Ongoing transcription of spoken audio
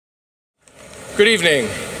Good evening.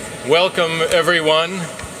 Welcome, everyone.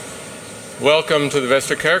 Welcome to the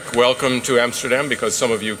Westerkerk. Welcome to Amsterdam, because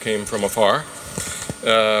some of you came from afar.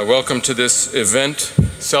 Welcome to this event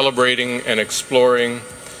celebrating and exploring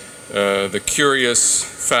the curious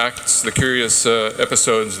facts, the curious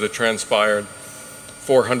episodes that transpired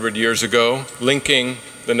 400 years ago, linking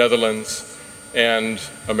the Netherlands and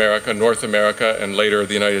America, North America, and later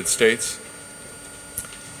the United States.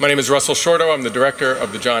 My name is Russell Shorto. I'm the director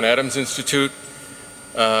of the John Adams Institute.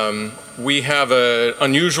 We have an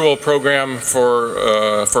unusual program for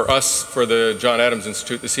us, for the John Adams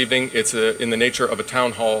Institute this evening. It's in the nature of a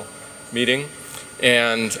town hall meeting.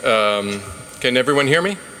 And can everyone hear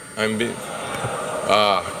me? Could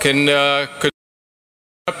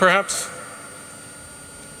perhaps?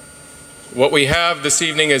 What we have this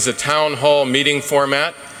evening is a town hall meeting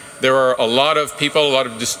format. There are a lot of people, a lot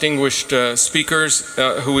of distinguished speakers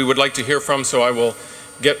who we would like to hear from, so I will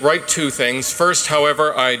get right to things. First,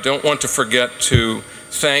 however, I don't want to forget to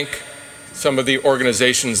thank some of the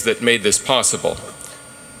organizations that made this possible.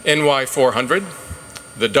 NY 400,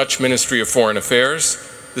 the Dutch Ministry of Foreign Affairs,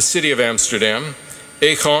 the City of Amsterdam,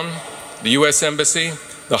 Aegon, the U.S. Embassy,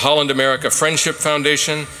 the Holland-America Friendship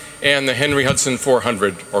Foundation, and the Henry Hudson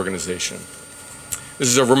 400 organization. This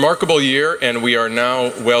is a remarkable year, and we are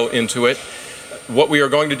now well into it. What we are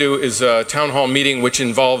going to do is a town hall meeting which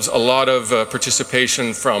involves a lot of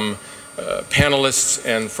participation from panelists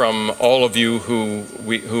and from all of you who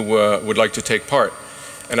would like to take part.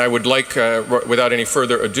 And I would like, without any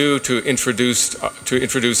further ado, to introduce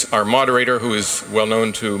our moderator, who is well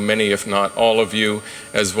known to many, if not all of you,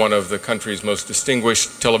 as one of the country's most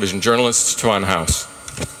distinguished television journalists, Twan Huys.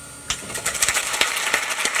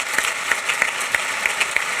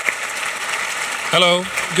 Hello,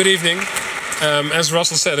 good evening. As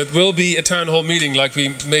Russell said, it will be a town hall meeting like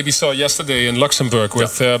we maybe saw yesterday in Luxembourg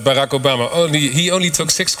with Barack Obama. He only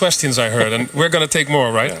took 6 questions, I heard, and we're going to take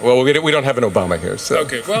more, right? Yeah, well, we don't have an Obama here. So.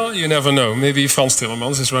 Okay, well, you never know. Maybe Frans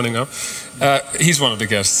Timmermans is running up. He's one of the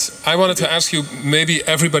guests. I wanted to ask you, maybe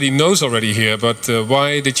everybody knows already here, but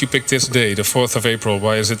why did you pick this day, the 4th of April?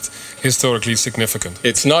 Why is it historically significant?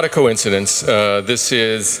 It's not a coincidence.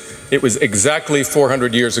 It was exactly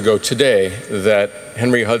 400 years ago today that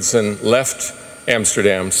Henry Hudson left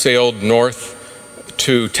Amsterdam, sailed north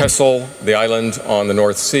to Texel, the island on the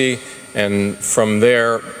North Sea, and from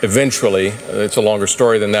there eventually, it's a longer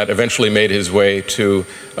story than that, eventually made his way to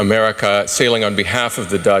America, sailing on behalf of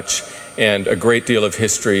the Dutch, and a great deal of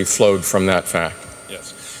history flowed from that fact.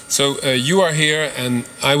 Yes. So you are here, and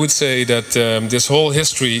I would say that this whole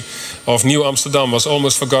history of New Amsterdam was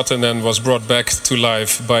almost forgotten and was brought back to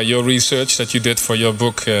life by your research that you did for your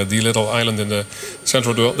book, The Little Island in the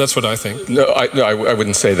Central World. That's what I think. No, I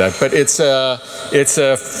wouldn't say that. But it's a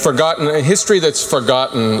forgotten a history that's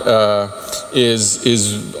forgotten.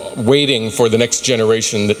 Is waiting for the next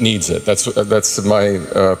generation that needs it. That's my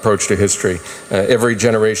approach to history. Every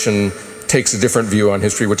generation takes a different view on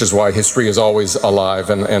history, which is why history is always alive,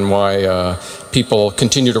 and why people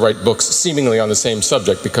continue to write books seemingly on the same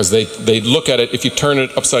subject, because they look at it, if you turn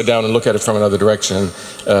it upside down and look at it from another direction,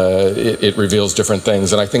 it reveals different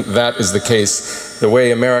things. And I think that is the case. The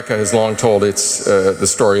way America has long told the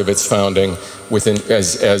story of its founding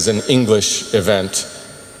as an English event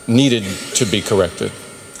needed to be corrected.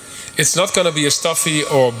 It's not going to be a stuffy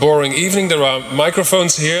or boring evening. There are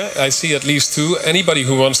microphones here. I see at least 2. Anybody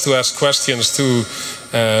who wants to ask questions to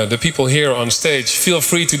the people here on stage, feel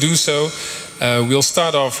free to do so. We'll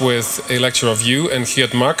start off with a lecture of you and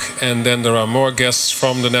Geert Mak, and then there are more guests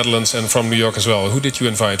from the Netherlands and from New York as well. Who did you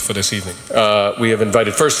invite for this evening? We have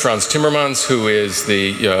invited first Frans Timmermans, who is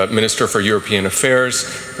the Minister for European Affairs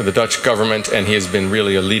for the Dutch government, and he has been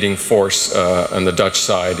really a leading force on the Dutch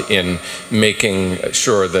side in making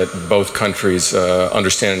sure that both countries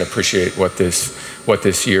understand and appreciate what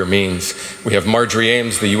this year means. We have Marjorie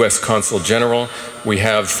Ames, the U.S. Consul General. We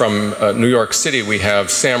have from New York City, we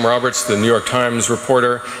have Sam Roberts, the New York Times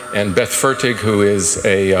reporter, and Beth Fertig, who is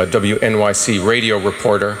a WNYC radio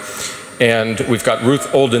reporter. And we've got Ruth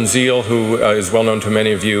Oldenziel, who is well known to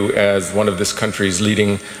many of you as one of this country's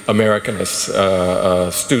leading Americanists,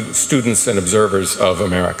 students and observers of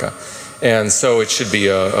America. And so it should be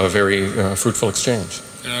a very fruitful exchange.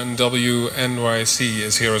 And WNYC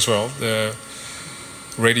is here as well. The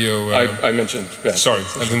radio... I mentioned Beth. Sorry,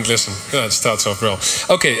 I didn't listen. It starts off well.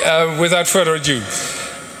 Okay, without further ado,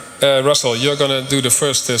 Russell, you're going to do the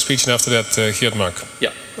first speech, and after that, Geert Mak.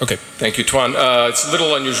 Yeah. Okay. Thank you, Twan. It's a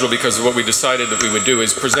little unusual because what we decided that we would do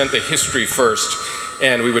is present the history first,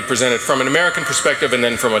 and we would present it from an American perspective and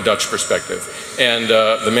then from a Dutch perspective. And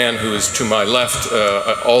the man who is to my left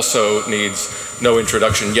also needs no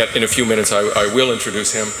introduction yet. In a few minutes I will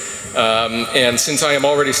introduce him. And since I am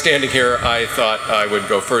already standing here, I thought I would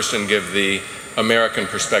go first and give the American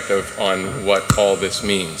perspective on what all this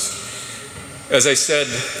means. As I said,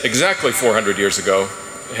 exactly 400 years ago,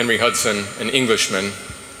 Henry Hudson, an Englishman,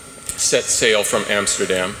 set sail from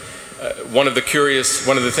Amsterdam. One of the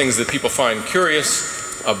things that people find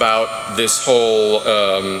curious about this whole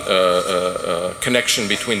connection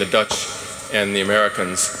between the Dutch and the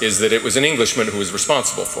Americans is that it was an Englishman who was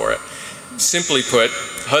responsible for it. Simply put,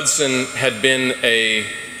 Hudson had been a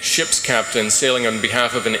ship's captain sailing on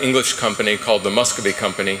behalf of an English company called the Muscovy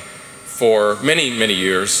Company for many, many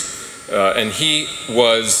years. And he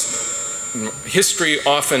was, history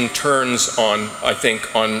often turns on, I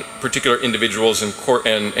think, on particular individuals and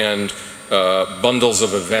bundles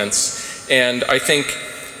of events. And I think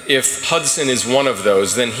if Hudson is one of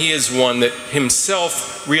those, then he is one that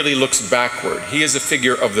himself really looks backward. He is a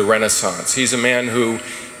figure of the Renaissance. He's a man who,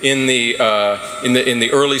 in the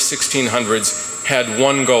early 1600s, had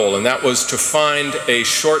one goal, and that was to find a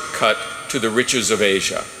shortcut to the riches of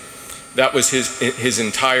Asia. That was his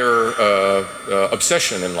entire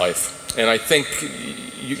obsession in life. And I think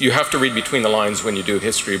you have to read between the lines when you do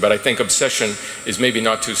history, but I think obsession is maybe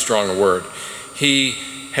not too strong a word. He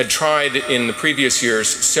had tried in the previous years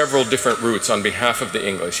several different routes on behalf of the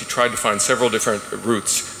English. He tried to find several different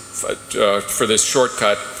routes for this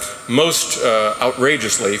shortcut. Most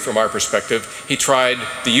outrageously, from our perspective, he tried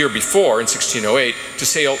the year before, in 1608, to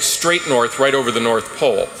sail straight north, right over the North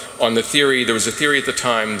Pole, on the theory, there was a theory at the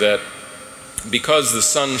time that because the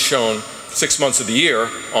sun shone 6 months of the year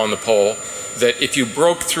on the pole, that if you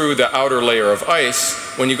broke through the outer layer of ice,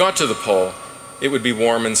 when you got to the pole, it would be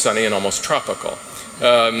warm and sunny and almost tropical.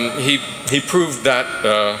 He proved that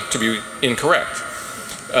to be incorrect.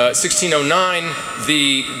 1609,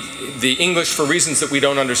 the English, for reasons that we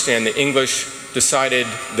don't understand, the English decided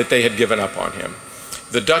that they had given up on him.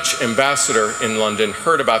 The Dutch ambassador in London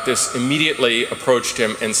heard about this, immediately approached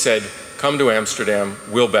him and said, "Come to Amsterdam,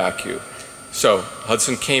 we'll back you." So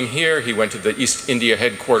Hudson came here, he went to the East India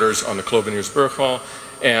headquarters on the Kloveniersbrugwal,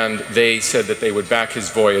 and they said that they would back his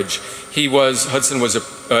voyage. Hudson was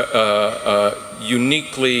a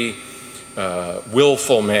uniquely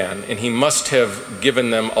willful man, and he must have given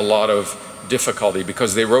them a lot of difficulty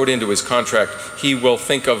because they wrote into his contract, he will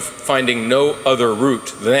think of finding no other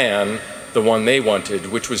route than the one they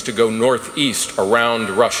wanted, which was to go northeast around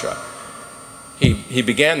Russia. He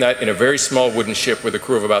began that in a very small wooden ship with a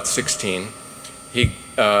crew of about 16. He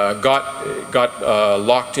got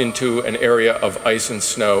locked into an area of ice and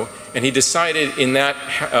snow, and he decided in that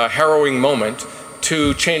harrowing moment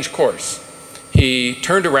to change course. He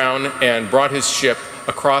turned around and brought his ship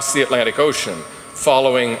across the Atlantic Ocean,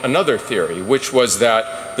 following another theory, which was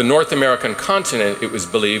that the North American continent, it was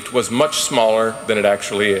believed, was much smaller than it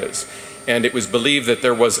actually is. And it was believed that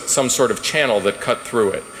there was some sort of channel that cut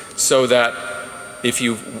through it, so that if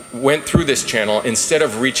you went through this channel, instead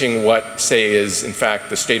of reaching what, say, is in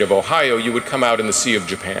fact the state of Ohio, you would come out in the Sea of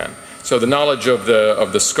Japan. So the knowledge of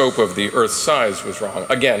the scope of the Earth's size was wrong.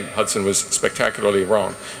 Again, Hudson was spectacularly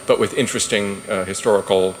wrong, but with interesting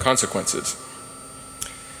historical consequences.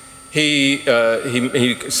 He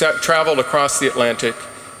traveled across the Atlantic.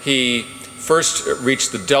 He first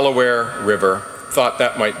reached the Delaware River, thought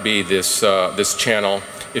that might be this channel.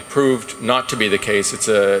 It proved not to be the case. It's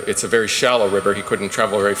a very shallow river. He couldn't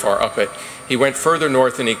travel very far up it. He went further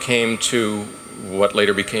north and he came to what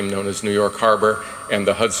later became known as New York Harbor and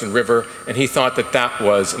the Hudson River, and he thought that that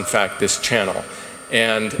was, in fact, this channel.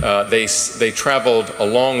 And they traveled a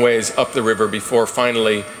long ways up the river before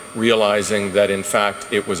finally realizing that, in fact,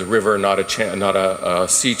 it was a river, not a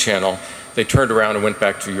sea channel. They turned around and went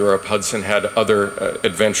back to Europe. Hudson had other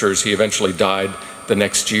adventures. He eventually died the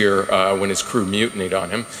next year when his crew mutinied on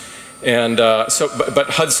him. And but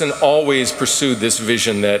Hudson always pursued this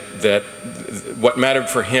vision that what mattered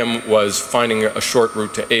for him was finding a short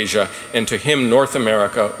route to Asia, and to him North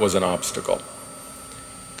America was an obstacle.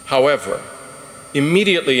 However,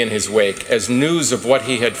 immediately in his wake, as news of what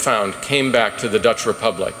he had found came back to the Dutch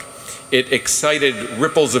Republic, it excited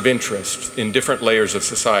ripples of interest in different layers of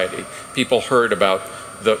society. People heard about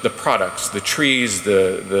the products, the trees,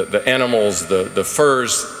 the animals, the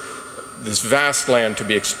furs, this vast land to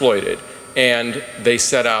be exploited. And they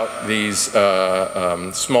set out these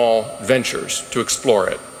small ventures to explore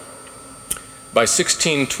it. By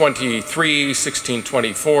 1623,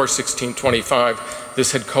 1624, 1625,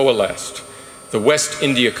 this had coalesced. The West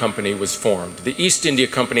India Company was formed. The East India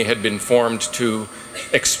Company had been formed to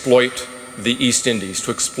exploit the East Indies,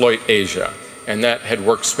 to exploit Asia. And that had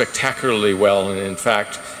worked spectacularly well. And in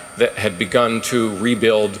fact, that had begun to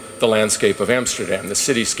rebuild the landscape of Amsterdam. The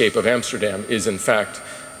cityscape of Amsterdam is, in fact,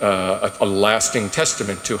 a lasting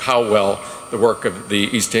testament to how well the work of the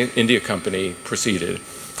East India Company proceeded.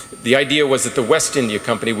 The idea was that the West India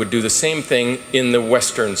Company would do the same thing in the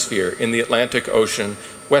Western sphere, in the Atlantic Ocean,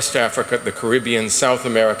 West Africa, the Caribbean, South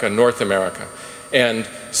America, North America. And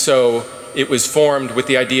so it was formed with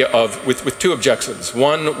the idea of, with two objectives.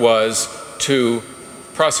 One was to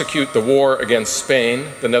prosecute the war against Spain.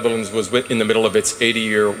 The Netherlands was in the middle of its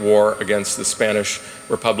 80-year war against the Spanish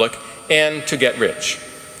Republic, and to get rich.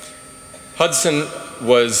 Hudson's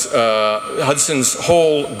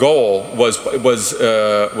whole goal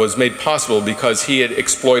was made possible because he had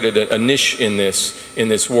exploited a niche in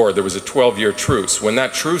this war. There was a 12-year truce. When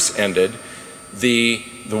that truce ended, the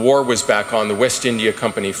war was back on, the West India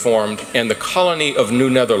Company formed, and the colony of New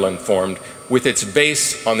Netherland formed with its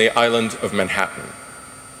base on the island of Manhattan.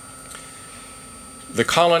 The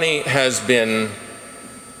colony has been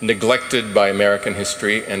neglected by American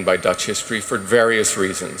history and by Dutch history for various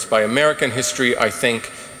reasons. By American history, I think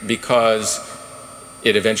because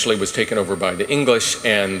it eventually was taken over by the English,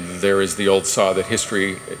 and there is the old saw that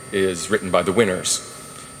history is written by the winners.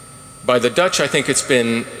 By the Dutch, I think it's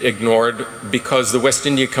been ignored because the West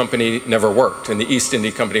India Company never worked, and the East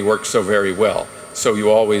India Company worked so very well. So you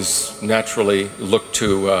always naturally look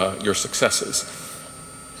to your successes.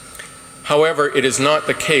 However, it is not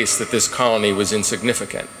the case that this colony was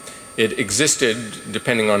insignificant. It existed,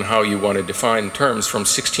 depending on how you want to define terms, from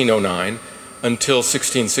 1609 until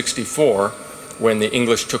 1664, when the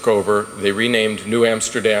English took over. They renamed New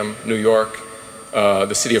Amsterdam, New York.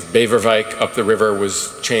 The city of Beverwijk up the river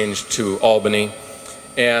was changed to Albany,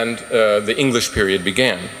 and the English period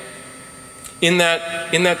began. In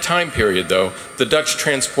that time period, though, the Dutch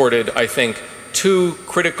transported, I think, two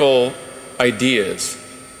critical ideas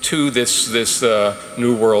to this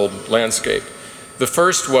New World landscape. The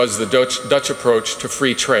first was the Dutch approach to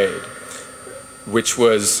free trade, which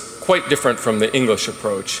was quite different from the English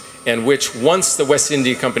approach, and which, once the West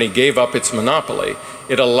India Company gave up its monopoly,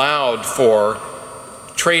 it allowed for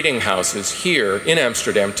trading houses here in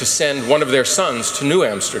Amsterdam to send one of their sons to New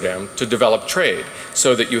Amsterdam to develop trade,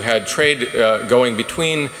 so that you had trade going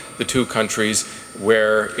between the two countries,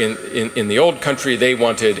 where in the old country they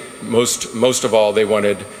wanted, most of all, they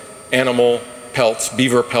wanted animal pelts,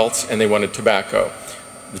 beaver pelts, and they wanted tobacco.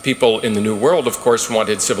 The people in the New World, of course,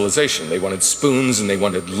 wanted civilization. They wanted spoons, and they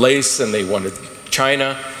wanted lace, and they wanted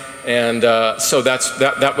china, and so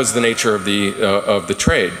that was the nature of the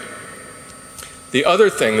trade. The other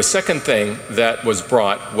thing, the second thing that was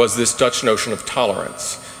brought was this Dutch notion of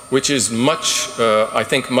tolerance, which is much, I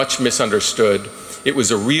think, much misunderstood. It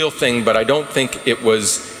was a real thing, but I don't think it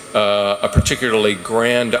was a particularly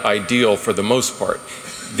grand ideal for the most part.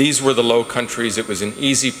 These were the Low Countries. It was an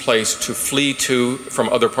easy place to flee to from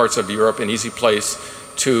other parts of Europe, an easy place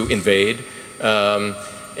to invade.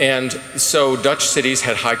 And so Dutch cities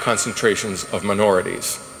had high concentrations of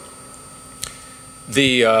minorities.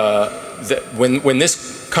 When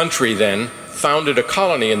this country then founded a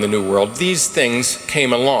colony in the New World, these things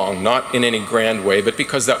came along, not in any grand way, but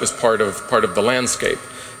because that was part of the landscape.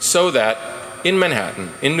 So that in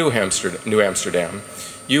Manhattan, in New Amsterdam,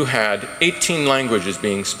 you had 18 languages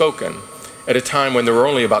being spoken at a time when there were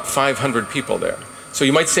only about 500 people there. So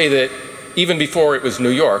you might say that even before it was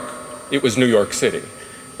New York City.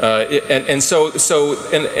 And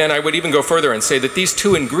I would even go further and say that these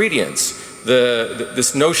two ingredients,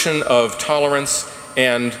 this notion of tolerance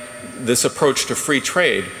and this approach to free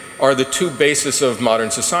trade, are the two bases of modern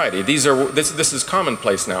society. This is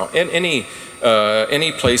commonplace now. And any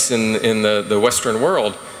place in the Western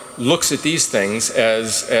world looks at these things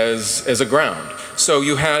as a ground. So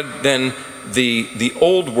you had then the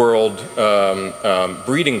old world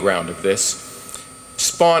breeding ground of this,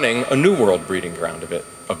 spawning a new world breeding ground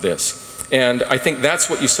of this. And I think that's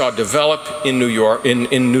what you saw develop in New York,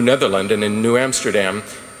 in New Netherland and in New Amsterdam.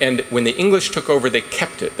 And when the English took over, they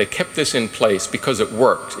kept it. They kept this in place because it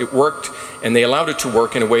worked. It worked, and they allowed it to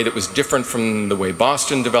work in a way that was different from the way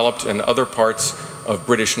Boston developed and other parts of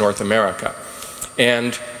British North America.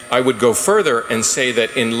 And I would go further and say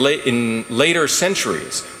that in later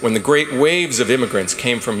centuries, when the great waves of immigrants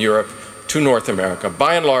came from Europe to North America,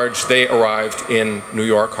 by and large, they arrived in New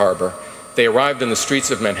York Harbor. They arrived in the streets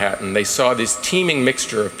of Manhattan. They saw this teeming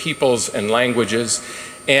mixture of peoples and languages,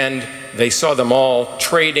 and they saw them all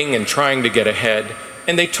trading and trying to get ahead.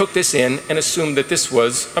 And they took this in and assumed that this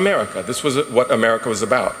was America. This was what America was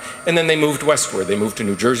about. And then they moved westward. They moved to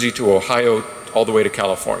New Jersey, to Ohio, all the way to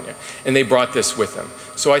California. And they brought this with them.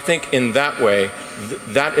 So I think in that way,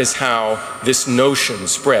 that is how this notion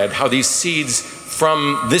spread, how these seeds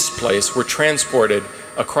from this place were transported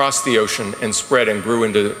across the ocean and spread and grew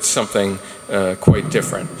into something quite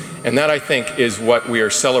different. And that, I think, is what we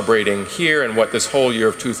are celebrating here and what this whole year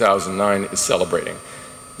of 2009 is celebrating.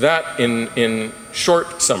 That, in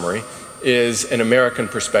short summary, is an American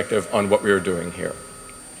perspective on what we are doing here.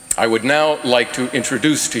 I would now like to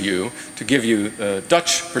introduce to you, to give you the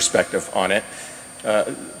Dutch perspective on it,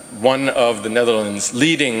 one of the Netherlands'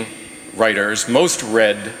 leading writers, most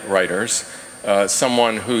read writers,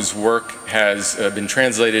 someone whose work has been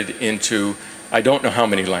translated into I don't know how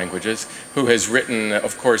many languages, who has written,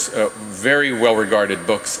 of course, very well-regarded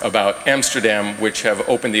books about Amsterdam, which have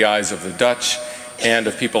opened the eyes of the Dutch and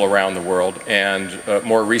of people around the world. And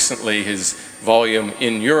more recently, his volume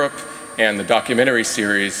In Europe and the documentary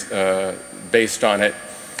series based on it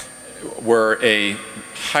were a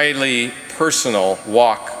highly personal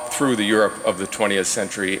walk through the Europe of the 20th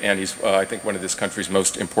century, and he's, I think, one of this country's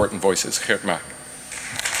most important voices, Geert Mak.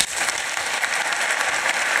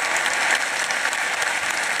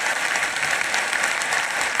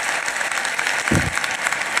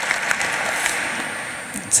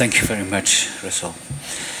 Thank you very much, Russell.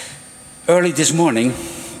 Early this morning,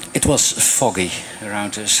 it was foggy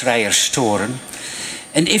around the Schreierstoren.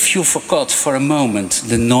 And if you forgot for a moment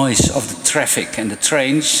the noise of the traffic and the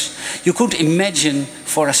trains, you could imagine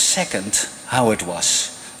for a second how it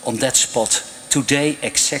was on that spot today,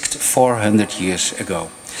 exact 400 years ago.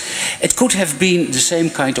 It could have been the same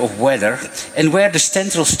kind of weather, and where the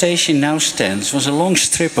central station now stands was a long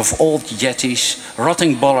strip of old jetties,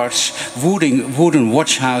 rotting bollards, wooden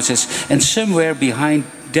watch houses, and somewhere behind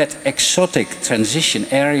that exotic transition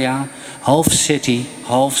area, half city,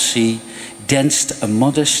 half sea, danced a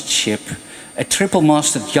modest ship, a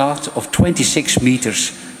triple-masted yacht of 26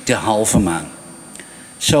 meters, the Halve Maan.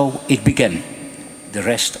 So it began. The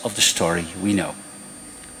rest of the story we know.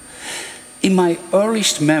 In my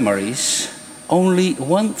earliest memories, only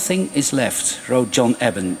one thing is left, wrote John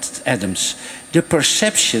Adams, the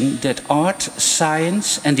perception that art,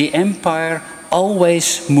 science and the empire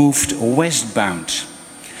always moved westbound.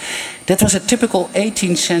 That was a typical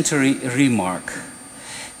 18th century remark,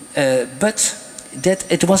 but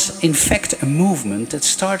that it was in fact a movement that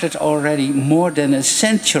started already more than a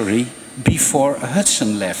century before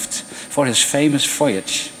Hudson left for his famous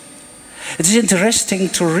voyage. It is interesting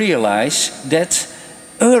to realize that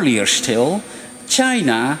earlier still,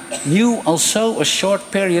 China knew also a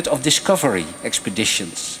short period of discovery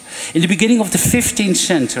expeditions. In the beginning of the 15th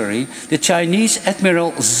century, the Chinese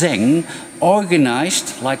Admiral Zheng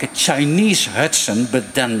organized, like a Chinese Hudson,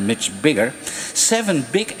 but then much bigger, 7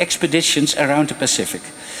 big expeditions around the Pacific.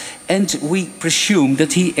 And we presume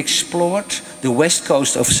that he explored the west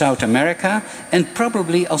coast of South America and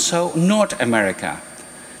probably also North America.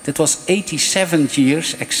 That was 87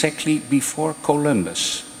 years exactly before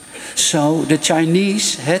Columbus. So the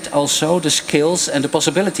Chinese had also the skills and the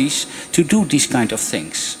possibilities to do these kind of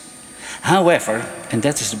things. However, and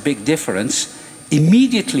that is the big difference,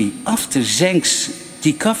 immediately after Zheng's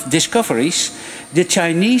discoveries, the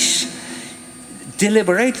Chinese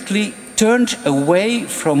deliberately turned away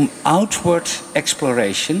from outward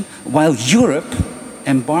exploration, while Europe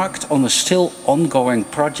embarked on a still ongoing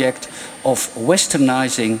project of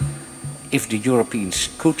westernizing, if the Europeans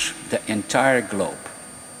could, the entire globe.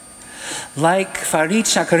 Like Fareed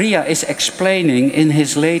Zakaria is explaining in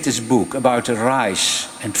his latest book about the rise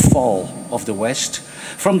and fall of the West,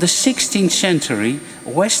 from the 16th century,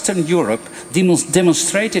 Western Europe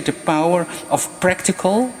demonstrated the power of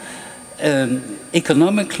practical,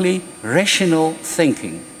 economically rational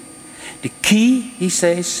thinking. The key, he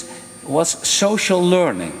says, was social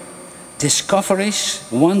learning. Discoveries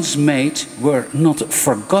once made were not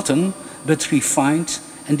forgotten, but refined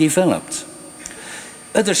and developed.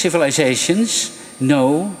 Other civilizations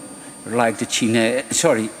knew, like the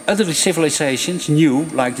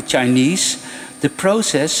Chinese, the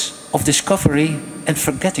process of discovery and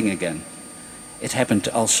forgetting again. It happened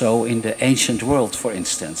also in the ancient world, for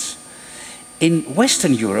instance. In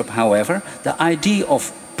Western Europe, however, the idea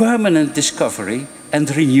of permanent discovery and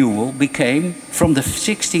renewal became, from the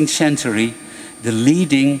 16th century, the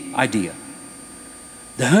leading idea.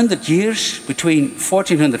 The 100 years between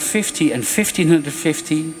 1450 and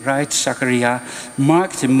 1550, writes Zakaria,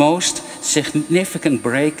 marked the most significant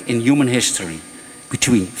break in human history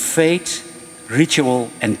between faith,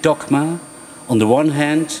 ritual and dogma on the one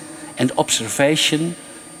hand, and observation,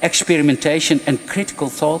 experimentation and critical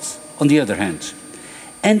thought on the other hand.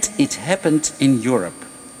 And it happened in Europe,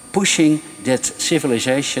 pushing that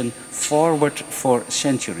civilization forward for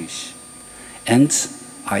centuries. And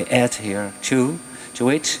I add here too, to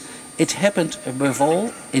it, It happened above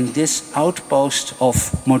all in this outpost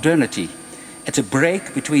of modernity, at a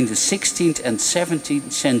break between the 16th and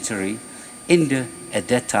 17th century in the, at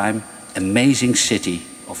that time, amazing city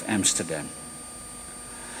of Amsterdam.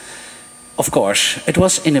 Of course, it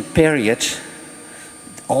was in a period,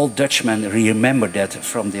 all Dutchmen remember that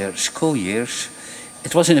from their school years,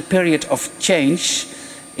 it was in a period of change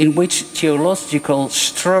in which theological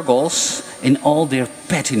struggles in all their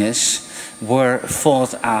pettiness were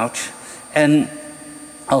fought out, and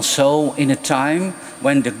also in a time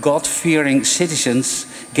when the God-fearing citizens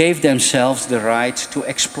gave themselves the right to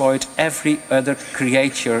exploit every other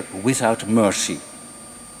creature without mercy.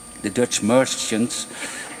 The Dutch merchants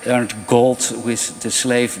earned gold with the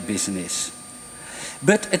slave business.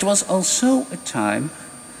 But it was also a time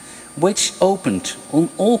which opened on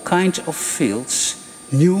all kinds of fields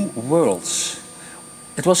new worlds.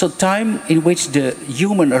 It was a time in which the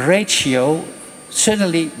human ratio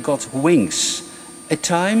suddenly got wings. A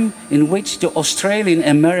time in which the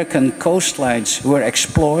Australian-American coastlines were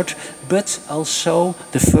explored, but also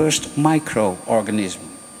the first microorganism.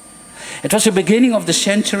 It was the beginning of the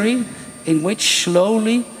century in which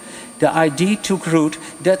slowly the idea took root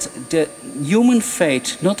that the human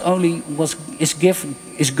fate not only is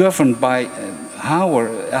governed by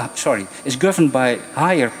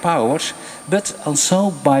higher powers, but also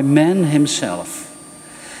by man himself.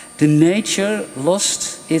 The nature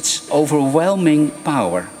lost its overwhelming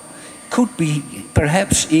power, could be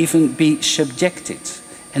perhaps even be subjected,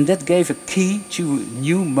 and that gave a key to a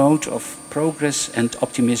new mode of progress and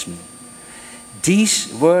optimism.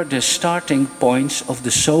 These were the starting points of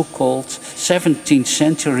the so-called 17th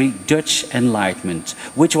century Dutch Enlightenment,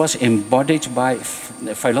 which was embodied by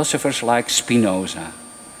philosophers like Spinoza.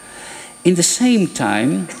 In the same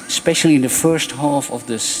time, especially in the first half of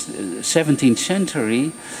the 17th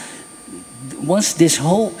century, was this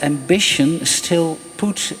whole ambition still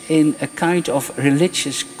put in a kind of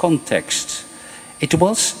religious context. It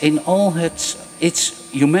was in all its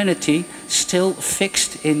humanity still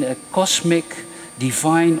fixed in a cosmic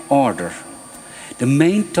divine order. The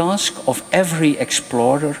main task of every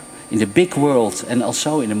explorer in the big world and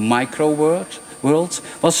also in the micro world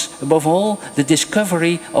was above all the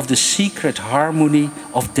discovery of the secret harmony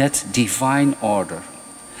of that divine order.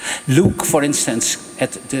 Look, for instance,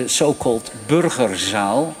 at the so-called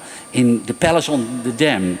Burgerzaal in the Palace on the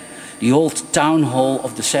Dam, the old town hall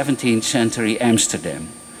of the 17th century Amsterdam.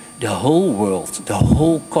 The whole world, the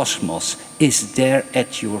whole cosmos is there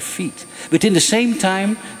at your feet. But in the same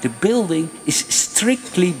time, the building is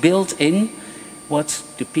strictly built in what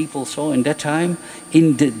the people saw in that time,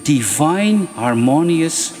 in the divine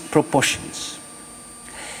harmonious proportions.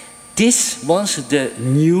 This was the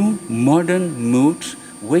new modern mood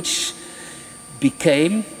which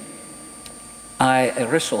became,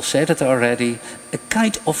 Russell said it already, a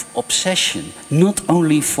kind of obsession, not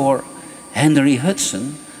only for Henry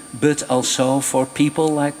Hudson, but also for people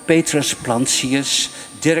like Petrus Plantius,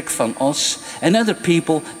 Dirk van Os, and other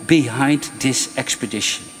people behind this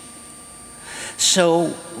expedition. So,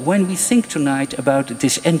 when we think tonight about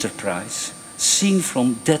this enterprise, seen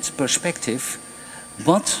from that perspective,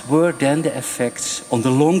 what were then the effects on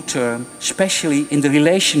the long term, especially in the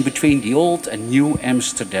relation between the old and new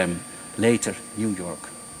Amsterdam, later New York?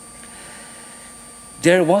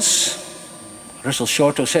 There was, Russell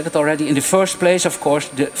Shorto said it already, in the first place, of course,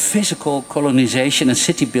 the physical colonization and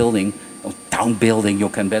city building, or town building, you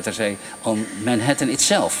can better say, on Manhattan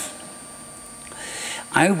itself.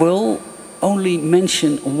 I will only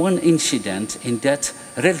mention one incident in that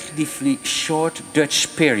relatively short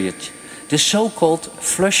Dutch period, the so-called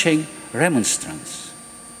Flushing Remonstrance.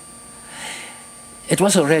 It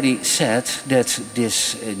was already said that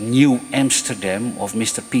this new Amsterdam of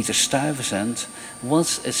Mr. Peter Stuyvesant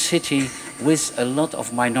was a city with a lot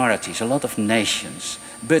of minorities, a lot of nations.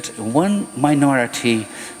 But one minority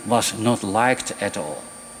was not liked at all.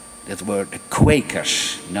 That were the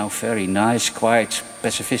Quakers. Now very nice, quite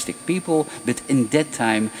pacifistic people, but in that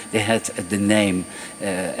time they had the name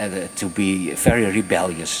to be very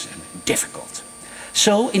rebellious and difficult.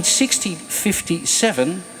 So in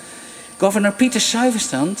 1657, Governor Peter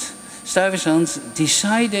Stuyvesant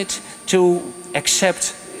decided to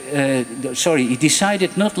accept, he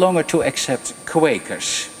decided not longer to accept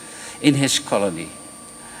Quakers in his colony.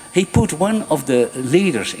 He put one of the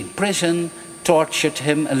leaders in prison, tortured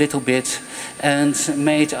him a little bit, and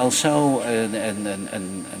made also a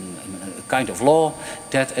kind of law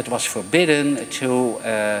that it was forbidden to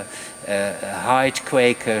hide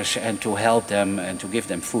Quakers and to help them and to give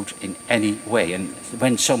them food in any way. And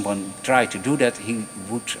when someone tried to do that, he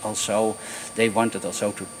wanted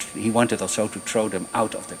also to throw them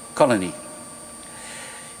out of the colony.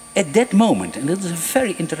 At that moment, and it is a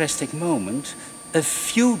very interesting moment, a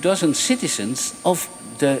few dozen citizens of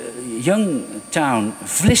the young town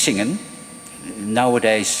Vlissingen,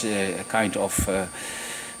 nowadays a kind of,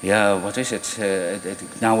 now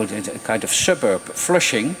a kind of suburb,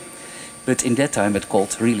 Flushing, but in that time it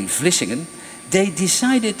called really Vlissingen, they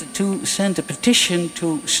decided to send a petition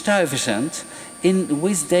to Stuyvesant in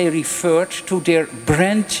which they referred to their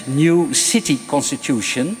brand new city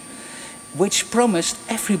constitution, which promised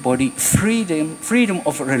everybody freedom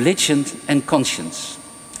of religion and conscience.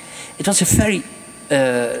 It was a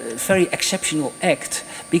very exceptional act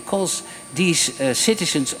because these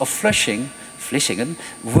citizens of Vlissingen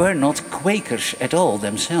were not Quakers at all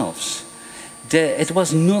themselves. It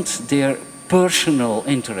was not their personal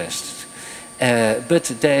interest, but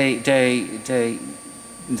they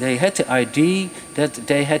had the idea that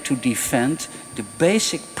they had to defend the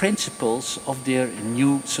basic principles of their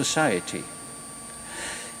new society.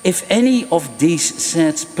 If any of these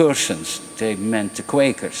said persons, they meant the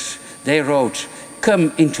Quakers, they wrote,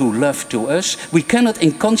 "Come into love to us, we cannot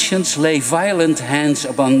in conscience lay violent hands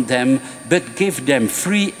upon them, but give them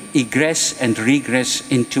free egress and regress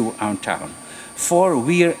into our town. For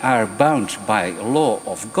we are bound by law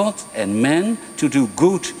of God and man to do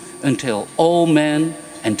good until all men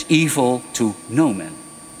and evil to no man."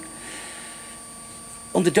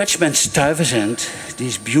 On the Dutchman Stuyvesant,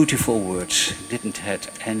 these beautiful words didn't have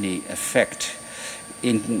any effect.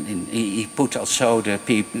 He put also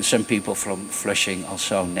some people from Flushing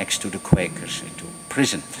also next to the Quakers into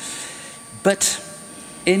prison. But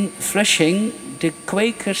in Flushing, the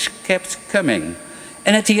Quakers kept coming.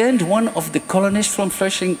 And at the end, one of the colonists from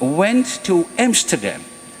Flushing went to Amsterdam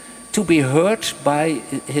to be heard by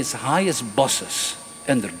his highest bosses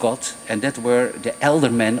under God, and that were the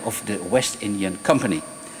eldermen of the West Indian Company.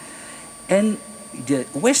 And the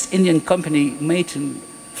West Indian Company made a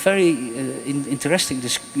very interesting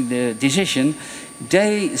decision.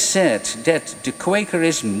 They said that the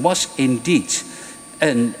Quakerism was indeed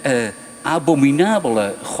an abominable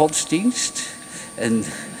godsdienst, and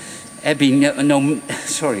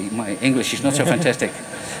sorry, my English is not so fantastic.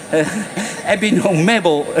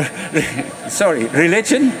 Abominable,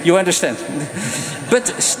 religion, you understand.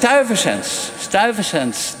 But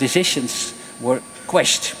Stuyvesant's decisions were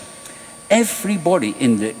questioned. Everybody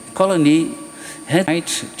in the colony had the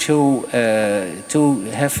right to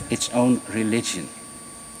have its own religion.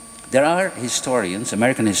 There are historians,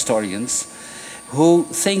 American historians, who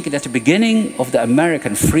think that the beginning of the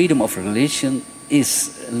American freedom of religion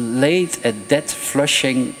is laid at that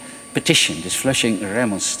Flushing petition, this Flushing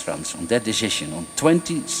remonstrance, on that decision, on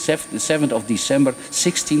 27th of December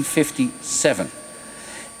 1657.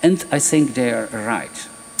 And I think they are right.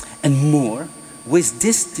 And more, with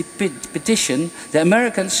this petition, the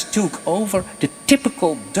Americans took over the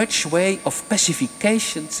typical Dutch way of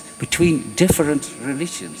pacifications between different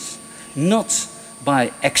religions, not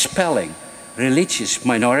by expelling religious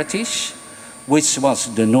minorities, which was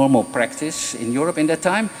the normal practice in Europe in that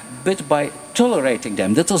time, but by tolerating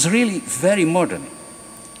them. That was really very modern,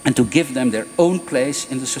 and to give them their own place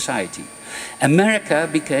in the society. America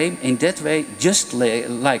became, in that way, just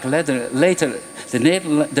like later the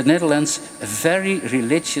Netherlands, a very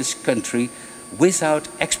religious country without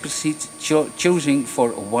explicit choosing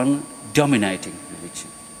for one dominating religion.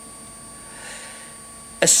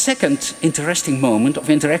 A second interesting moment of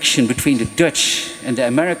interaction between the Dutch and the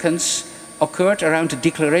Americans occurred around the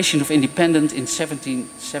Declaration of Independence in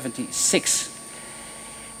 1776.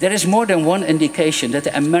 There is more than one indication that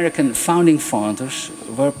the American founding fathers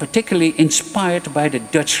were particularly inspired by the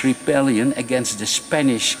Dutch rebellion against the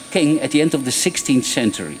Spanish king at the end of the 16th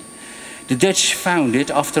century. The Dutch founded,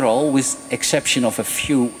 after all, with exception of a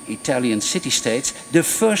few Italian city-states, the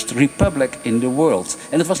first republic in the world.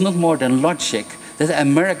 And it was not more than logic that the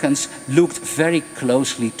Americans looked very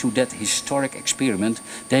closely to that historic experiment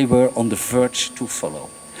they were on the verge to follow.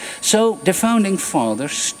 So the founding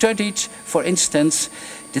fathers studied, for instance,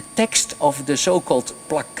 the text of the so-called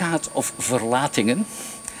Plakkaat of Verlatingen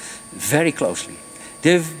very closely.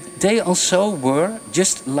 They also were,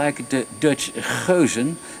 just like the Dutch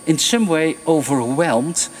Geuzen, in some way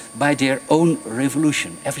overwhelmed by their own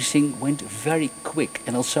revolution. Everything went very quick,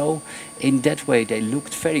 and also in that way they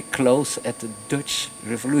looked very close at the Dutch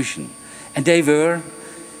Revolution. And they were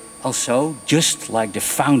also, just like the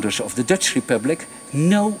founders of the Dutch Republic,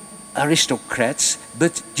 no aristocrats,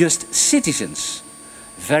 but just citizens.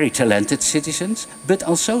 very talented citizens, but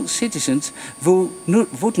also citizens who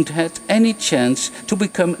wouldn't have any chance to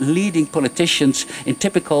become leading politicians in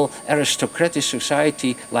typical aristocratic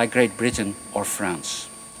society like Great Britain or France.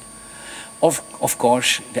 Of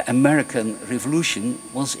course, the American Revolution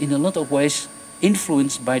was in a lot of ways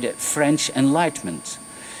influenced by the French Enlightenment.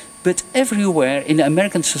 But everywhere in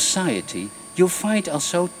American society, you find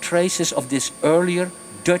also traces of this earlier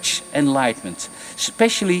Dutch Enlightenment,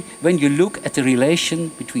 especially when you look at the relation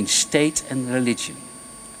between state and religion.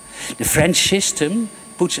 The French system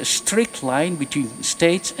puts a strict line between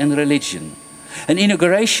state and religion. An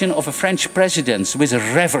inauguration of a French president with a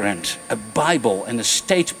reverend, a Bible and a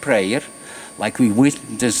state prayer, like we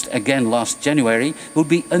witnessed again last January, would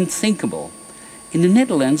be unthinkable. In the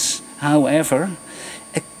Netherlands, however,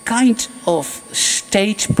 a kind of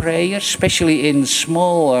state prayer, especially in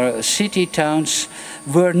small city towns,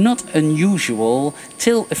 were not unusual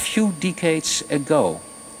till a few decades ago.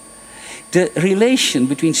 The relation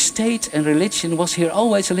between state and religion was here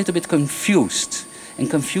always a little bit confused and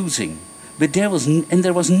confusing. But there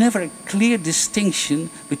was never a clear distinction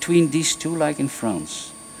between these two, like in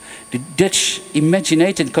France. The Dutch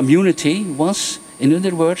imaginated community was, in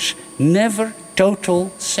other words, never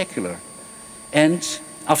total secular. And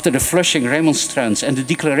after the Flushing Remonstrance and the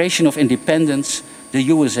Declaration of Independence, the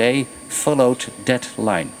USA followed that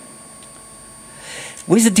line.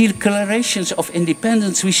 With the declarations of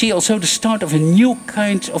independence, we see also the start of a new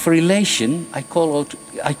kind of relation. I call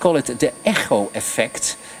it the echo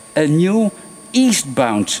effect, a new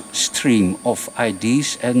eastbound stream of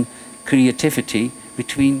ideas and creativity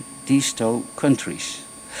between these two countries.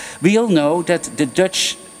 We all know that the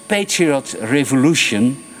Dutch Patriot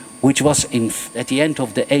Revolution, which was at the end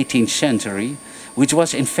of the 18th century, which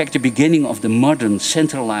was in fact the beginning of the modern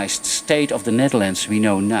centralized state of the Netherlands we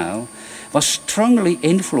know now, was strongly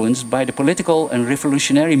influenced by the political and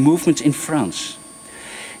revolutionary movements in France.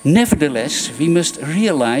 Nevertheless, we must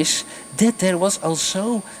realize that there was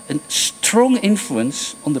also a strong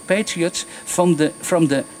influence on the patriots from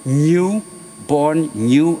the newborn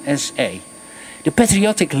USA. The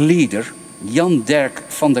patriotic leader, Jan Dirk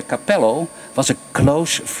van der Capello, was a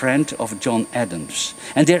close friend of John Adams,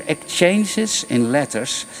 and their exchanges in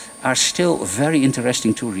letters are still very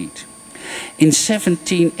interesting to read. In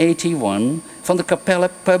 1781, van der Capello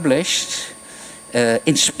published,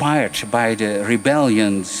 inspired by the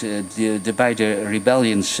rebellions,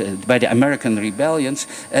 by the American rebellions,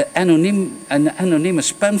 an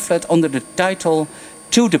anonymous pamphlet under the title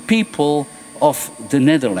 "To the People of the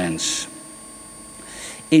Netherlands."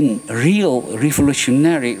 In real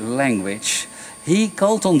revolutionary language, he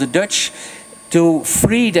called on the Dutch to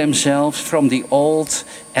free themselves from the old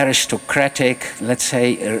aristocratic, let's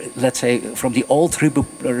say from the old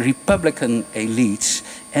republican elites,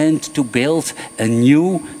 and to build a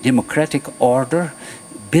new democratic order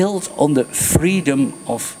built on the freedom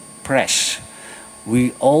of press.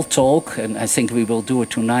 We all talk, and I think we will do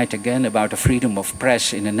it tonight again, about the freedom of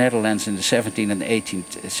press in the Netherlands in the 17th and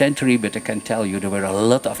 18th century, but I can tell you there were a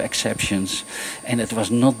lot of exceptions, and it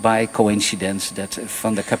was not by coincidence that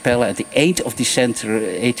Van der Capelle at the end of the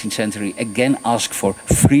 18th century again asked for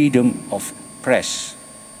freedom of press.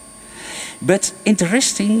 But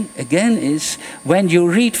interesting again is when you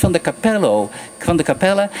read Van der Capelle,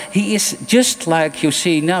 he is just like you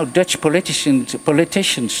see now Dutch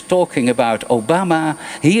politicians talking about Obama.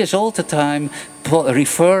 He is all the time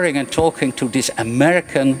referring and talking to this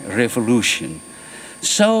American Revolution.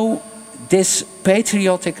 So this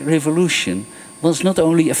patriotic revolution was not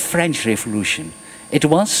only a French revolution. It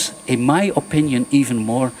was, in my opinion, even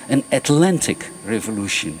more an Atlantic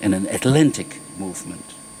revolution and an Atlantic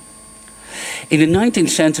movement. In the 19th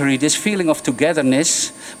century, this feeling of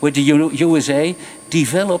togetherness with the USA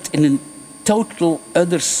developed in a total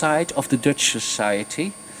other side of the Dutch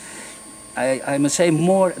society. I must say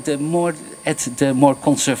at the more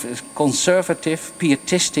conservative,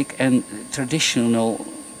 pietistic and traditional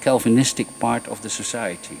Calvinistic part of the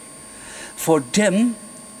society. For them,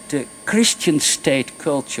 the Christian state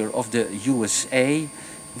culture of the USA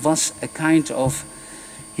was a kind of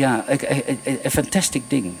a fantastic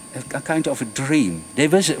thing, a kind of a dream. They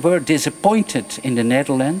were disappointed in the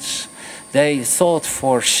Netherlands. They thought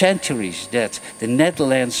for centuries that the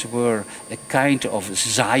Netherlands were a kind of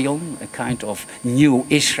Zion, a kind of new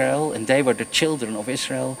Israel, and they were the children of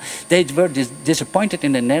Israel. They were disappointed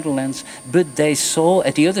in the Netherlands, but they saw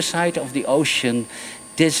at the other side of the ocean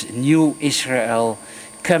this new Israel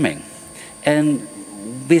coming. And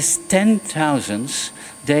with 10,000s,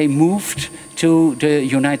 they moved to the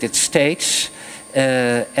United States,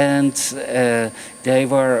 and they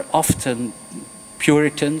were often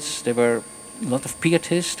Puritans. They were a lot of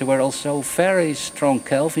Pietists. There were also very strong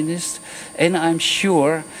Calvinists. And I'm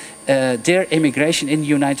sure their immigration in the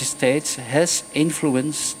United States has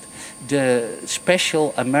influenced the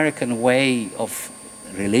special American way of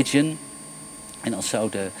religion, and also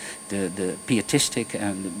the pietistic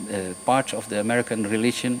and part of the American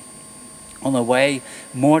religion, on a way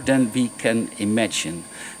more than we can imagine.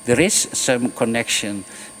 There is some connection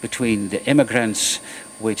between the immigrants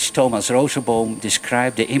which Thomas Rosenboom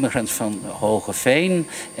described, the immigrants from Hogeveen,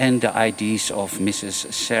 and the ideas of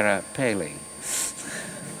Mrs. Sarah Palin.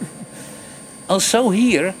 Also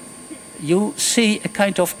here you see a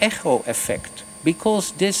kind of echo effect,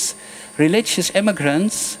 because these religious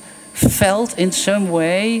immigrants felt in some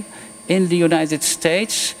way in the United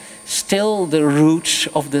States still the roots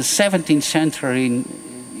of the 17th century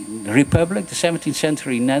Republic, the 17th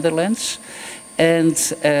century Netherlands, and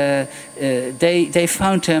they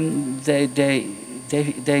found them, it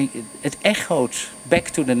echoed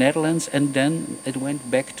back to the Netherlands, and then it went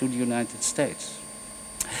back to the United States.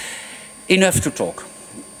 Enough to talk,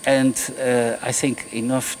 and I think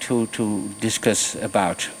enough to discuss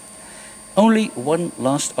about. Only one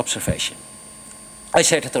last observation. I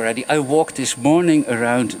said it already, I walked this morning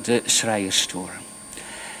around the Schreierstoren,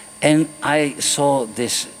 and I saw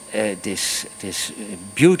this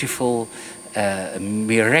beautiful,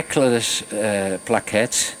 miraculous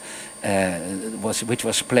plaquette which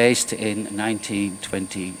was placed in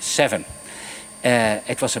 1927.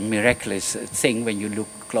 It was a miraculous thing when you look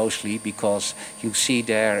closely, because you see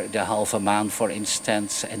there the halve maan, for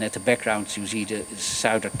instance, and at the background you see the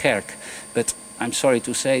Zuiderkerk. But I'm sorry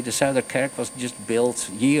to say, the Zuiderkerk was just built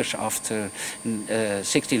years after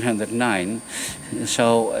 1609.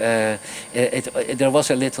 So there was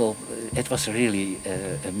a little, it was really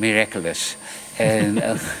miraculous. And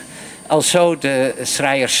also the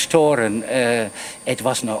Schreierstoren, it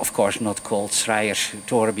was of course not called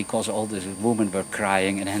Schreierstoren because all the women were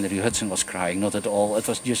crying and Henry Hudson was crying, not at all. It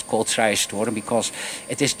was just called Schreierstoren because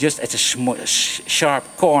it is just at a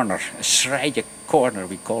sharp corner, a Schreier corner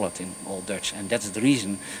we call it in Old Dutch, and that's the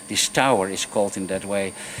reason this tower is called in that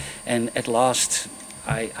way. And at last,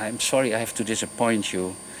 I'm sorry I have to disappoint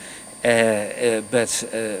you, but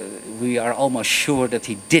we are almost sure that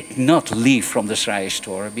he did not leave from the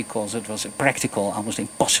Schreierstoren because it was practical, almost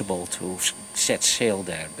impossible to set sail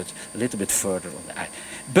there, but a little bit further on the island.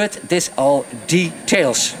 But this all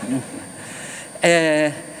details.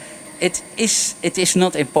 It is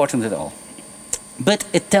not important at all. But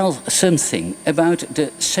it tells something about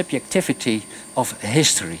the subjectivity of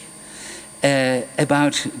history,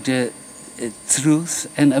 about the truth,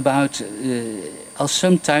 and about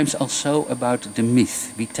sometimes also about the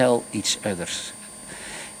myth we tell each other.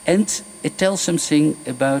 And it tells something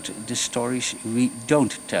about the stories we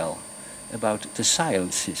don't tell, about the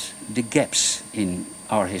silences, the gaps in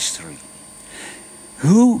our history.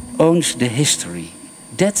 Who owns the history?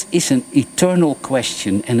 That is an eternal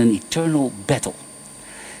question and an eternal battle.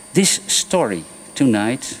 This story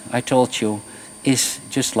tonight, I told you, is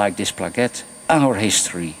just like this plaquette, our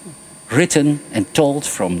history, written and told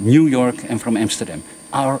from New York and from Amsterdam,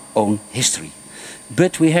 our own history.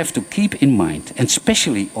 But we have to keep in mind, and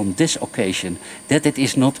especially on this occasion, that it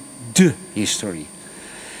is not the history.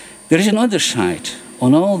 There is another side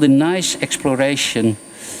on all the nice exploration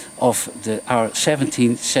of our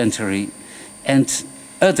 17th century, and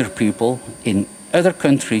other people in other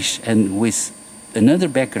countries and with another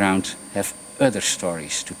background have other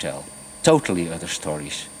stories to tell, totally other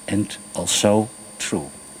stories, and also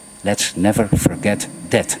true. Let's never forget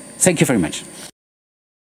that. Thank you very much.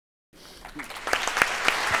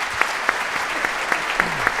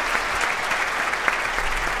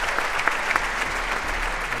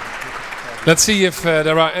 Let's see if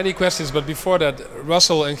there are any questions, but before that,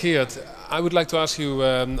 Russell and Geert, I would like to ask you,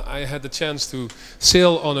 I had the chance to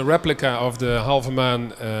sail on a replica of the halve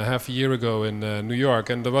maan half a year ago in New York,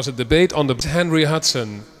 and there was a debate on is Henry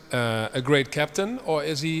Hudson a great captain, or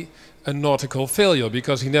is he a nautical failure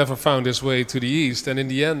because he never found his way to the east, and in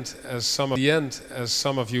the end, as some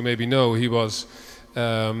of you maybe know, he was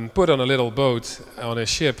put on a little boat on a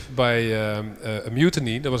ship by a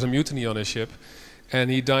mutiny. There was a mutiny on his ship, and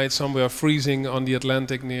he died somewhere freezing on the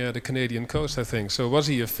Atlantic near the Canadian coast, I think. So was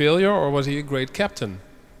he a failure or was he a great captain?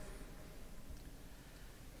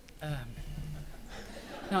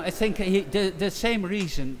 No, I think the same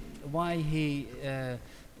reason why he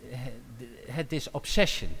had this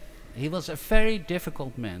obsession. He was a very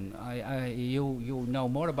difficult man. You know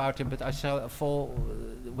more about him, but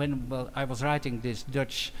when I was writing this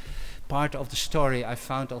Dutch part of the story I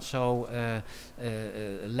found also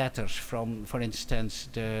letters from, for instance,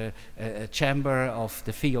 the chamber of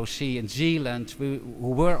the VOC in Zealand, who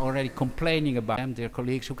were already complaining about them, their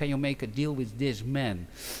colleagues. How can you make a deal with this man?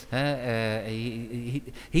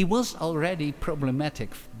 He was already problematic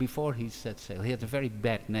before he set sail. He had a very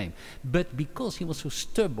bad name, but because he was so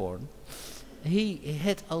stubborn,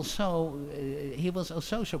 he was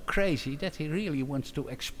also so crazy that he really wants to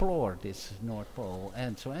explore this North Pole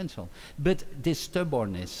and so and so. But this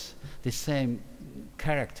stubbornness, this same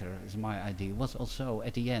character, is my idea, was also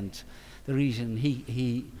at the end the reason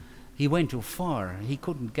he went too far. He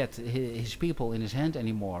couldn't get his people in his hand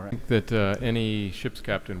anymore. I think that any ship's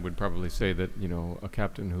captain would probably say that, you know, a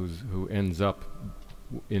captain who ends up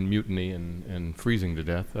in mutiny and freezing to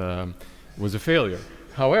death was a failure.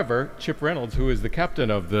 However, Chip Reynolds, who is the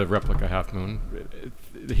captain of the replica Half Moon,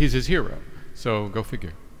 he's his hero. So go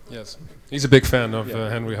figure. Yes, he's a big fan of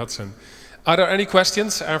Henry Hudson. Are there any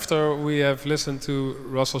questions after we have listened to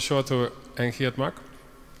Russell Shorto and Geert Mak?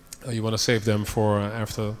 Or you want to save them for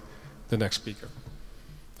after the next speaker?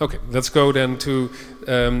 Okay, let's go then to,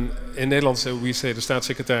 in Nederlands we say de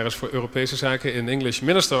staatssecretaris voor Europese Zaken, in English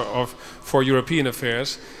Minister for European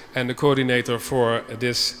Affairs, and the coordinator for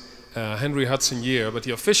this Henry Hudson year, but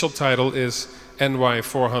the official title is NY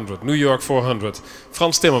 400, New York 400.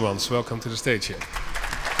 Frans Timmermans, welcome to the stage here.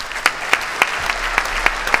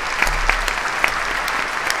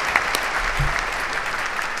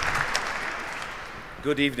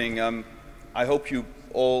 Good evening. I hope you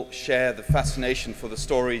all share the fascination for the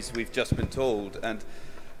stories we've just been told, and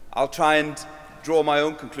I'll try and draw my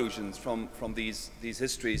own conclusions from these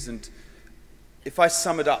histories. And if I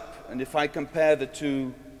sum it up, and if I compare the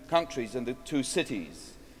two countries and the two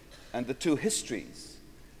cities and the two histories,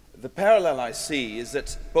 the parallel I see is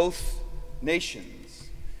that both nations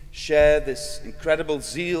share this incredible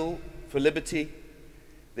zeal for liberty,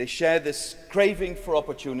 they share this craving for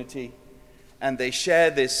opportunity, and they share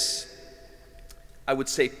this, I would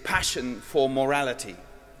say, passion for morality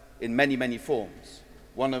in many, many forms.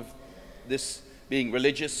 One of this being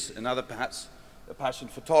religious, another perhaps a passion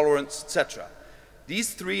for tolerance, etc.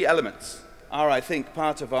 These three elements are, I think,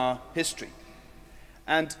 part of our history.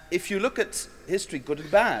 And if you look at history, good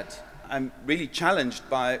and bad, I'm really challenged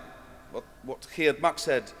by what Geert Mak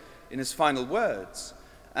said in his final words.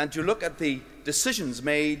 And you look at the decisions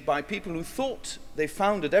made by people who thought they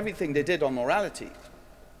founded everything they did on morality,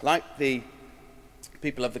 like the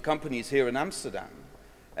people of the companies here in Amsterdam.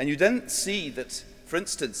 And you then see that, for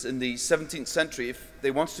instance, in the 17th century, if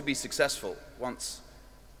they wanted to be successful, once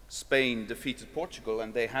Spain defeated Portugal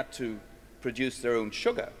and they had to produce their own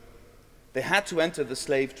sugar, they had to enter the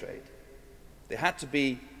slave trade. They had to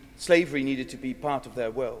be, slavery needed to be part of their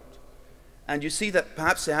world. And you see that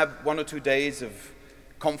perhaps they have 1 or 2 days of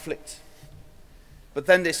conflict, but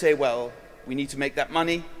then they say, well, we need to make that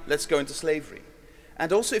money, let's go into slavery.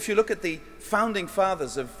 And also if you look at the founding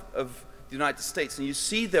fathers of the United States and you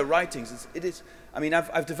see their writings, I mean,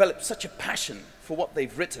 I've developed such a passion for what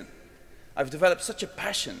they've written. I've developed such a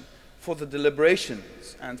passion for the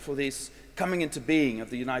deliberations and for this coming into being of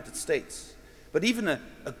the United States. But even a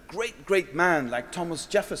great, great man like Thomas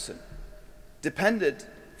Jefferson depended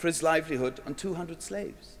for his livelihood on 200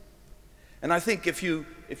 slaves. And I think if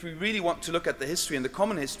we really want to look at the history and the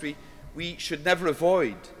common history, we should never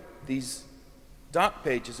avoid these dark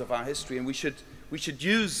pages of our history, and we should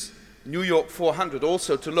use New York 400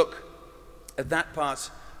 also to look at that part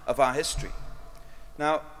of our history.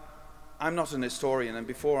 Now, I'm not an historian, and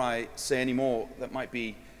before I say any more that might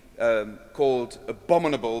be called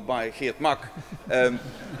abominable by Geert Mak,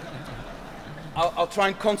 I'll try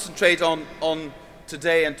and concentrate on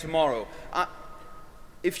today and tomorrow.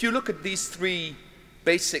 If you look at these three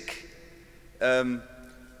basic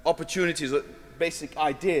opportunities, basic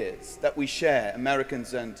ideas that we share,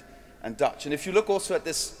 Americans and Dutch, and if you look also at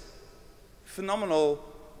this phenomenal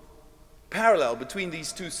parallel between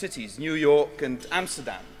these two cities, New York and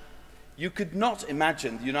Amsterdam, you could not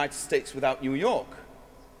imagine the United States without New York.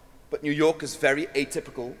 But New York is very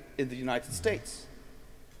atypical in the United States.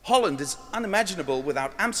 Holland is unimaginable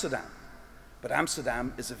without Amsterdam. But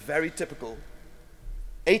Amsterdam is a very atypical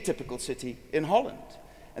city in Holland.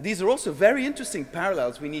 And these are also very interesting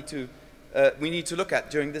parallels we need to look at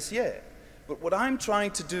during this year. But what I'm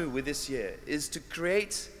trying to do with this year is to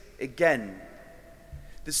create again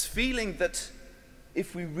this feeling that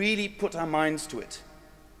if we really put our minds to it,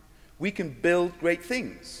 we can build great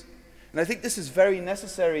things. And I think this is very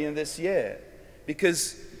necessary in this year,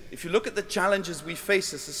 because if you look at the challenges we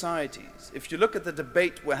face as societies, if you look at the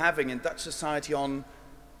debate we're having in Dutch society on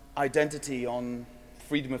identity, on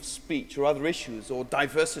freedom of speech or other issues, or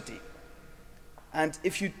diversity, And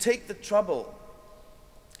if you take the trouble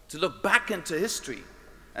to look back into history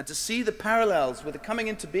and to see the parallels with the coming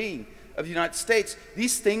into being of the United States,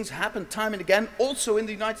 these things happen time and again also in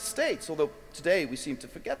the United States, although today we seem to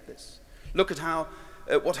forget this. Look at how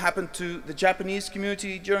what happened to the Japanese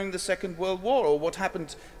community during the Second World War, or what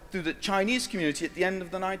happened to the Chinese community at the end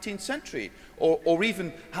of the 19th century, or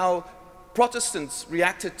even how Protestants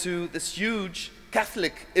reacted to this huge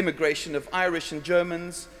Catholic immigration of Irish and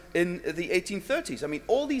Germans in the 1830s. I mean,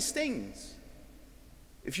 all these things,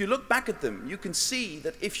 if you look back at them, you can see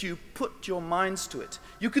that if you put your minds to it,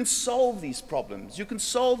 you can solve these problems, you can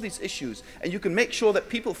solve these issues, and you can make sure that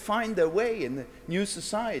people find their way in the new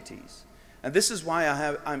societies. And this is why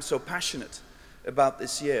I'm so passionate about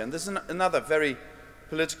this year. And there's another very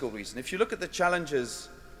political reason. If you look at the challenges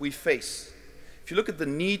we face, if you look at the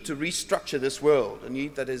need to restructure this world, a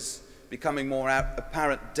need that is becoming more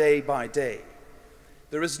apparent day by day,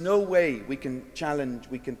 there is no way we can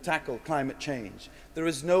tackle climate change. There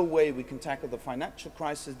is no way we can tackle the financial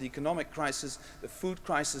crisis, the economic crisis, the food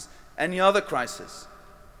crisis, any other crisis,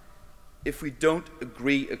 if we don't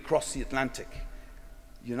agree across the Atlantic.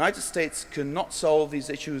 The United States cannot solve these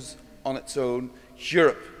issues on its own.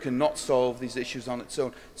 Europe cannot solve these issues on its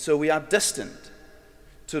own. So we are destined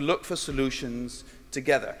to look for solutions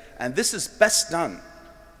together. And this is best done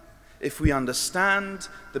if we understand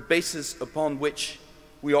the basis upon which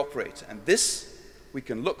we operate. And this we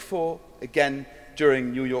can look for again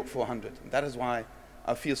during New York 400. And that is why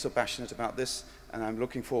I feel so passionate about this, and I'm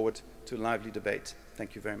looking forward to a lively debate.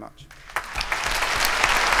 Thank you very much.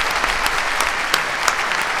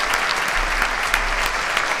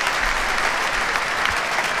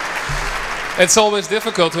 It's always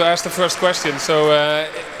difficult to ask the first question, so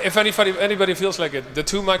if anybody feels like it, the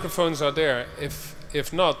two microphones are there.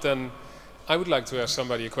 If not, then I would like to ask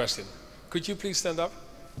somebody a question. Could you please stand up?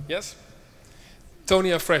 Yes?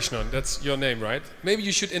 Tonia Freshnon, that's your name, right? Maybe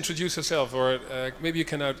you should introduce yourself, or maybe you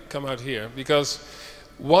can come out here, because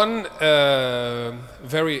one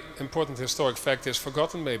very important historic fact is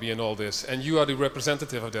forgotten maybe in all this, and you are the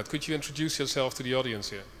representative of that. Could you introduce yourself to the audience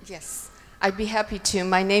here? Yes, I'd be happy to.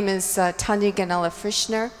 My name is Tanja Ganella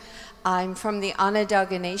Frischner. I'm from the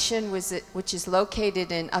Onondaga Nation, which is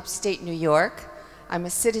located in upstate New York. I'm a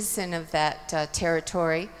citizen of that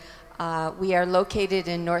territory. We are located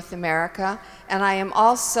in North America, and I am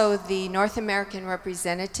also the North American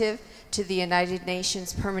representative to the United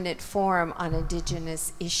Nations Permanent Forum on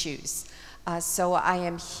Indigenous Issues. So I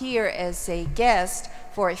am here as a guest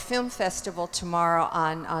for a film festival tomorrow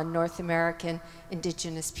on North American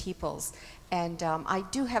Indigenous peoples. And I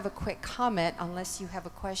do have a quick comment, unless you have a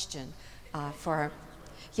question for...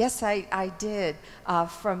 Yes, I did,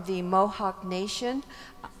 from the Mohawk Nation.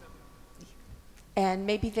 And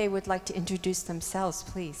maybe they would like to introduce themselves,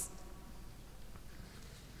 please.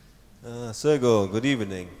 Sego, good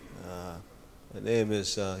evening. My name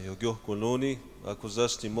is Yogyo Koloni. I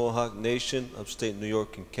possess the Mohawk Nation, upstate New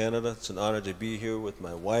York in Canada. It's an honor to be here with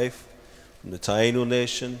my wife from the Taino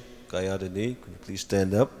Nation, Gayadani. Can you please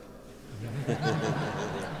stand up?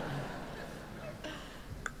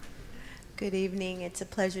 Good evening. It's a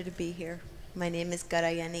pleasure to be here. My name is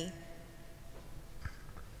Garayani.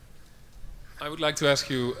 I would like to ask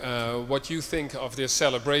you what you think of this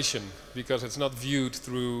celebration, because it's not viewed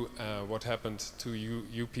through what happened to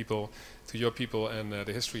you people, to your people, and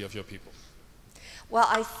the history of your people. Well,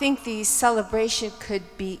 I think the celebration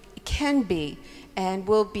can be, and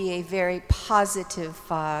will be a very positive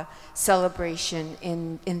celebration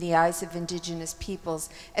in the eyes of Indigenous peoples,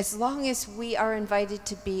 as long as we are invited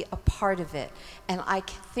to be a part of it. And I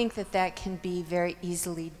think that can be very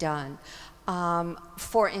easily done.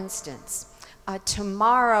 For instance,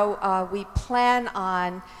 tomorrow we plan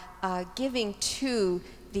on giving to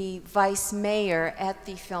the vice mayor at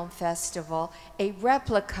the film festival a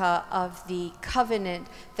replica of the covenant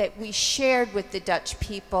that we shared with the Dutch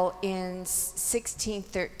people in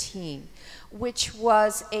 1613, which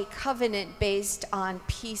was a covenant based on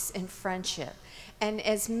peace and friendship. And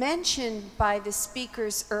as mentioned by the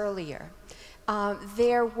speakers earlier,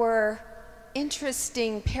 there were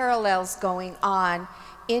interesting parallels going on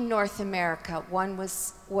in North America. One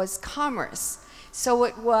was commerce. So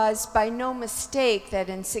it was by no mistake that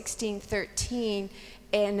in 1613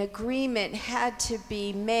 an agreement had to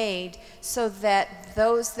be made so that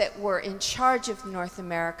those that were in charge of North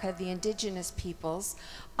America, the indigenous peoples,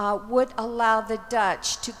 would allow the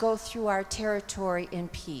Dutch to go through our territory in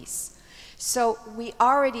peace. So we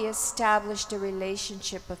already established a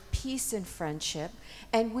relationship of peace and friendship,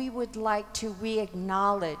 and we would like to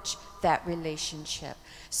re-acknowledge that relationship.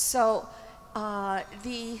 So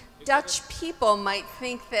The Dutch people might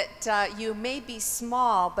think that you may be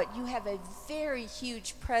small, but you have a very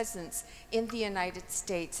huge presence in the United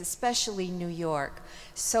States, especially New York.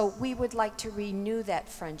 So we would like to renew that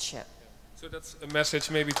friendship. So that's a message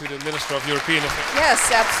maybe to the Minister of European Affairs.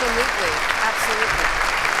 Yes, absolutely, absolutely.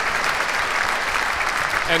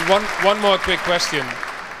 And one more quick question.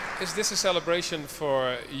 Is this a celebration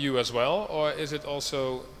for you as well, or is it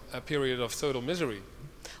also a period of total misery?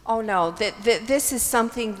 Oh no, this is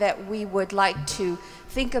something that we would like to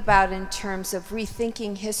think about in terms of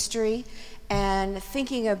rethinking history and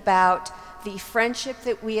thinking about the friendship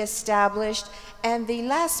that we established. And the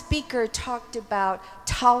last speaker talked about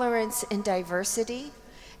tolerance and diversity.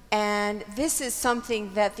 And this is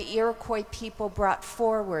something that the Iroquois people brought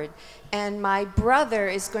forward. And my brother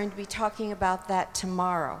is going to be talking about that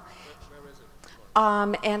tomorrow.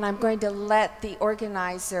 And I'm going to let the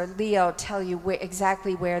organizer, Leo, tell you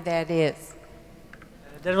exactly where that is.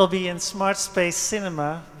 That will be in Smart Space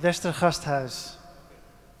Cinema, Westergasthuis.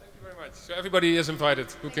 Thank you very much. So everybody is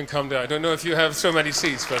invited who can come there. I don't know if you have so many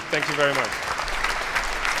seats, but thank you very much.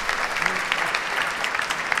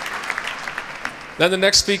 Then the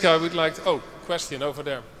next speaker I would like to, oh, question over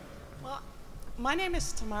there. Well, my name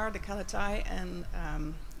is Tamara de Kalatai, and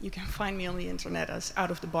you can find me on the internet as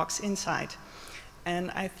Out of the Box Inside.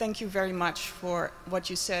 And I thank you very much for what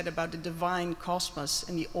you said about the divine cosmos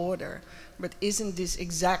and the order. But isn't this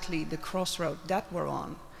exactly the crossroad that we're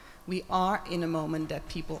on? We are in a moment that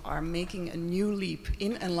people are making a new leap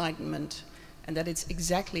in enlightenment, and that it's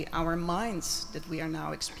exactly our minds that we are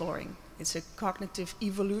now exploring. It's a cognitive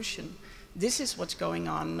evolution. This is what's going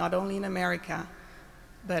on, not only in America,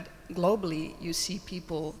 but globally. You see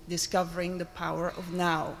people discovering the power of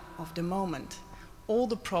now, of the moment. All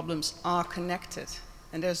the problems are connected,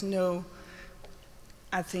 and there's no,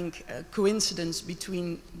 I think, coincidence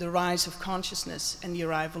between the rise of consciousness and the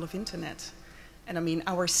arrival of internet. And I mean,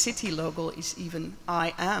 our city logo is even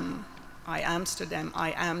I am Amsterdam,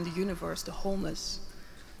 I am the universe, the wholeness.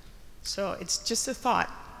 So it's just a thought,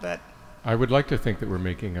 but I would like to think that we're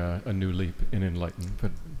making a new leap in enlightenment,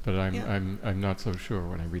 but I'm not so sure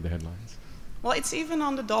when I read the headlines. Well, it's even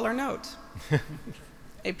on the dollar note.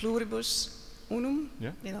 E pluribus unum,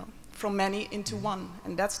 yeah. You know, from many into one,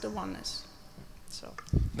 and that's the oneness. So.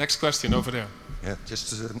 Next question over there. Yeah,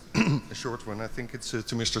 just a short one. I think it's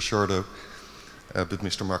to Mr. Shorto, but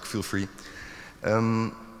Mr. Mak, feel free.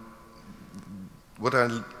 What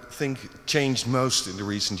I think changed most in the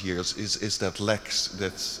recent years is that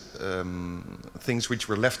things which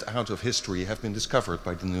were left out of history have been discovered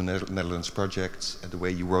by the New Netherlands project, and the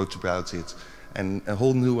way you wrote about it, and a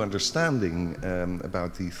whole new understanding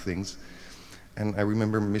about these things. And I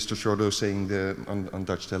remember Mr. Shorto saying on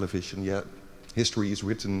Dutch television, yeah, history is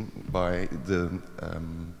written by the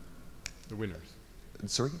winners.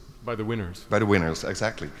 Sorry? By the winners. By the winners,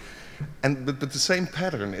 exactly. But the same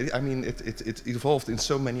pattern, it evolved in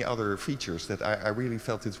so many other features that I really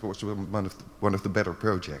felt it was one of the better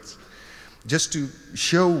projects. Just to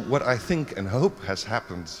show what I think and hope has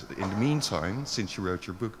happened in the meantime, since you wrote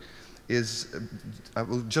your book, is I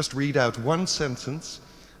will just read out one sentence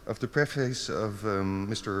of the preface of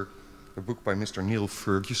a book by Mr. Neil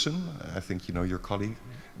Ferguson. I think you know your colleague.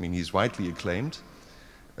 I mean, he's widely acclaimed.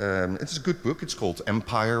 It's a good book. It's called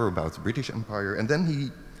Empire, about the British Empire. And then he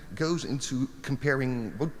goes into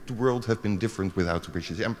comparing would the world have been different without the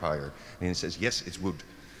British Empire. And he says, yes, it would.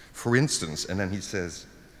 For instance, and then he says,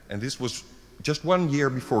 and this was just 1 year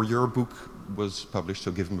before your book was published,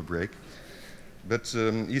 so give him a break. But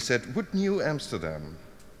he said, would New Amsterdam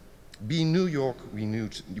be New York we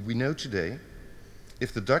know today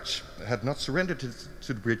if the Dutch had not surrendered it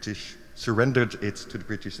to the British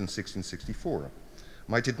in 1664?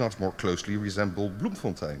 Might it not more closely resemble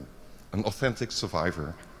Bloemfontein, an authentic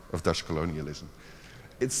survivor of Dutch colonialism?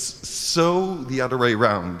 It's so the other way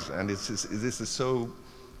around, and this is so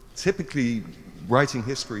typically writing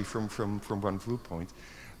history from one viewpoint.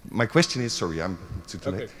 My question is, sorry, I'm too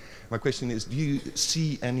late. Okay. My question is, do you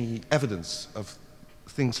see any evidence of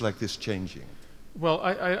things like this changing? Well,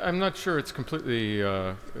 I'm not sure it's completely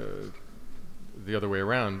the other way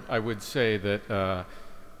around. I would say that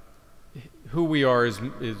who we are is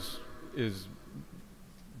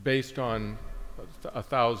based on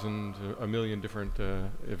 1,000, a million different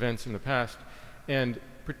events in the past, and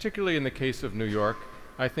particularly in the case of New York,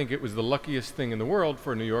 I think it was the luckiest thing in the world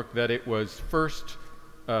for New York that it was first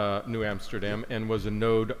New Amsterdam and was a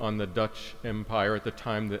node on the Dutch Empire at the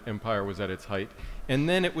time the empire was at its height. And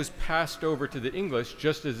then it was passed over to the English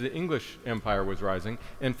just as the English Empire was rising.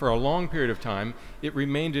 And for a long period of time, it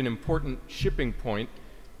remained an important shipping point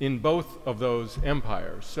in both of those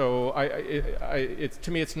empires. So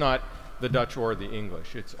to me, it's not the Dutch or the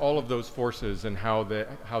English. It's all of those forces and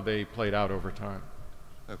how they played out over time.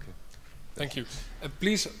 Okay. Thank you.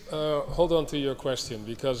 Please hold on to your question,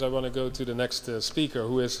 because I want to go to the next speaker,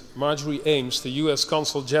 who is Marjorie Ames, the U.S.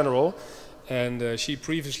 Consul General. And she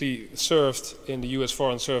previously served in the U.S.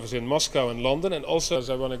 Foreign Service in Moscow and London. And also, as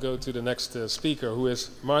I want to go to the next speaker, who is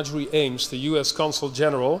Marjorie Ames, the U.S. Consul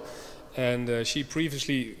General. And she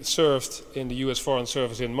previously served in the U.S. Foreign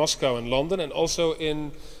Service in Moscow and London. En also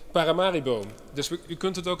in Paramaribo. Dus u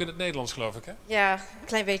kunt het ook in het Nederlands, geloof ik, hè? Ja, een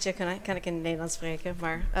klein beetje kan ik in het Nederlands spreken.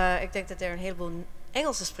 Maar ik denk dat er een heleboel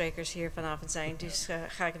Engelse sprekers hier vanavond zijn. Dus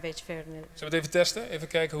ga ik een beetje verder. Zullen we het even testen? Even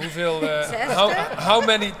kijken hoeveel... how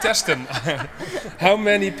many testen? How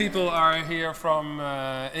many people are here from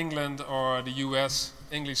England or the US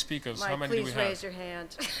English speakers? Mike, how many do we have? please raise your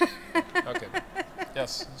hand. Okay.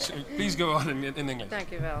 Yes. Please go on in English.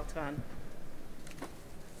 Thank you wel, Twan.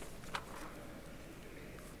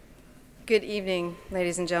 Good evening,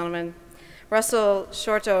 ladies and gentlemen. Russell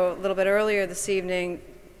Shorto, a little bit earlier this evening,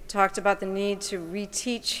 talked about the need to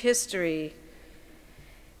reteach history.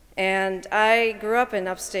 And I grew up in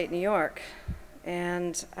upstate New York.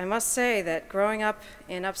 And I must say that growing up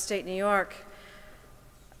in upstate New York,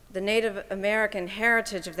 the Native American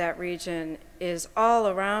heritage of that region is all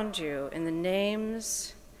around you in the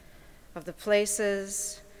names of the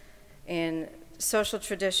places, in social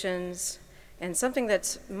traditions, and something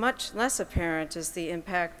that's much less apparent is the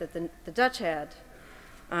impact that the Dutch had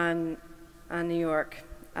on New York.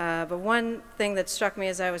 But one thing that struck me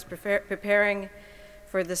as I was preparing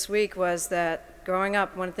for this week was that growing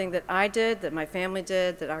up, one thing that I did, that my family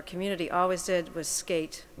did, that our community always did was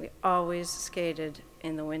skate. We always skated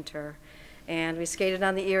in the winter. And we skated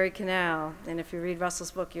on the Erie Canal. And if you read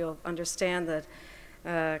Russell's book, you'll understand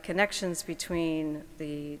the connections between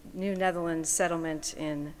the New Netherlands settlement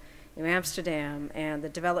in New Amsterdam and the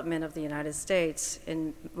development of the United States,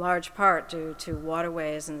 in large part due to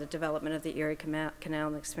waterways and the development of the Erie Canal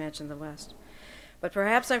and the expansion of the West. But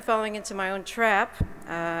perhaps I'm falling into my own trap,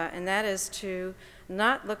 and that is to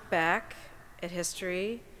not look back at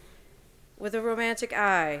history with a romantic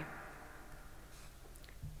eye.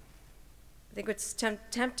 I think it's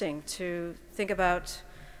tempting to think about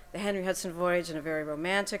the Henry Hudson voyage in a very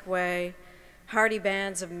romantic way, hardy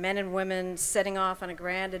bands of men and women setting off on a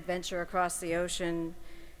grand adventure across the ocean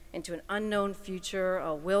into an unknown future,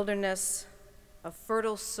 a wilderness of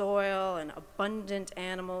fertile soil and abundant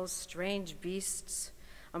animals, strange beasts,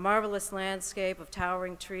 a marvelous landscape of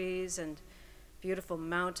towering trees and beautiful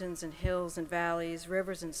mountains and hills and valleys,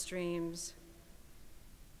 rivers and streams.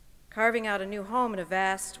 Carving out a new home in a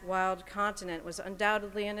vast, wild continent was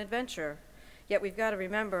undoubtedly an adventure, yet we've got to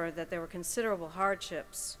remember that there were considerable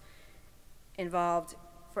hardships involved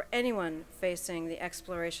for anyone facing the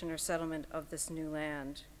exploration or settlement of this new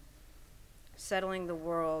land, settling the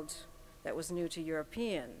world that was new to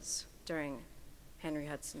Europeans during Henry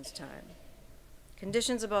Hudson's time.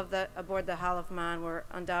 Conditions aboard the Hal of Man were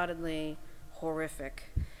undoubtedly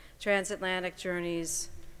horrific. Transatlantic journeys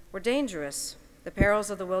were dangerous. The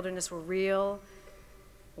perils of the wilderness were real.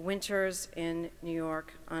 Winters in New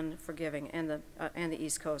York unforgiving, and the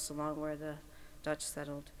East Coast, along where the Dutch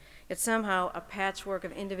settled. Yet somehow a patchwork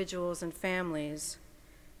of individuals and families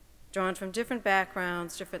drawn from different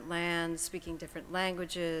backgrounds, different lands, speaking different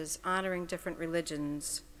languages, honoring different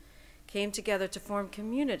religions, came together to form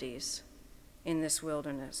communities in this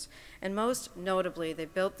wilderness. And most notably, they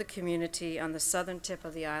built the community on the southern tip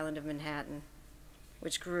of the island of Manhattan,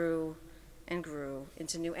 which grew and grew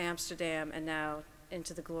into New Amsterdam and now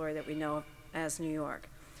into the glory that we know as New York.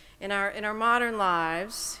 In our modern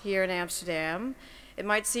lives here in Amsterdam, it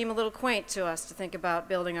might seem a little quaint to us to think about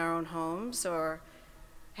building our own homes or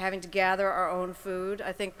having to gather our own food.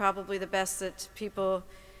 I think probably the best that people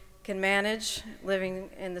can manage living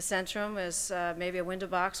in the Centrum is maybe a window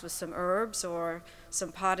box with some herbs or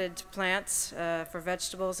some potted plants for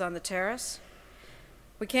vegetables on the terrace.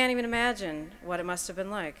 We can't even imagine what it must have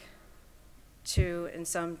been like to, in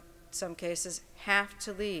some cases, have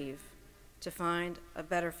to leave to find a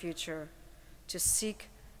better future, to seek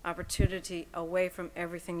opportunity away from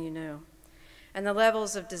everything you knew. And the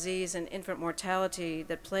levels of disease and infant mortality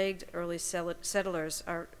that plagued early settlers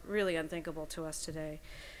are really unthinkable to us today.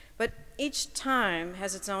 But each time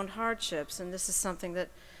has its own hardships, and this is something that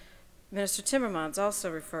Minister Timmermans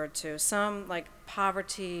also referred to. Some, like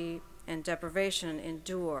poverty and deprivation,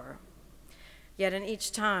 endure. Yet in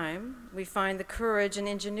each time, we find the courage and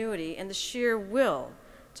ingenuity and the sheer will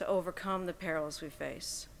to overcome the perils we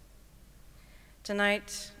face.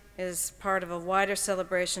 Tonight, is part of a wider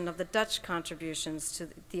celebration of the Dutch contributions to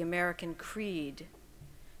the American creed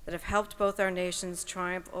that have helped both our nations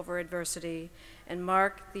triumph over adversity and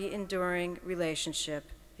mark the enduring relationship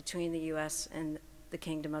between the U.S. and the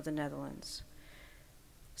Kingdom of the Netherlands.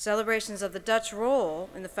 Celebrations of the Dutch role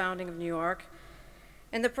in the founding of New York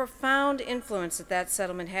and the profound influence that that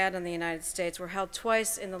settlement had on the United States were held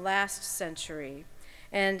twice in the last century.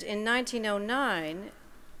 And in 1909,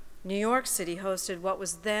 New York City hosted what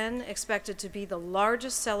was then expected to be the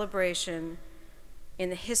largest celebration in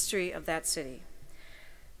the history of that city.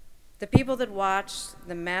 The people that watched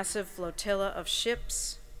the massive flotilla of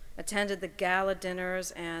ships, attended the gala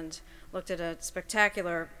dinners, and looked at a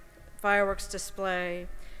spectacular fireworks display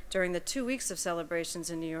during the 2 weeks of celebrations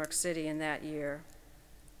in New York City in that year,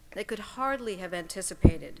 they could hardly have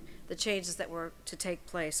anticipated the changes that were to take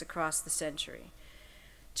place across the century.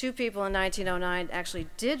 2 people in 1909 actually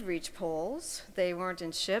did reach poles. They weren't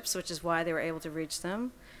in ships, which is why they were able to reach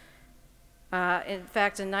them. In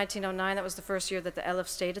fact, in 1909, that was the first year that the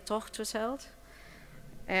Elfstedentocht was held.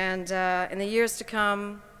 And in the years to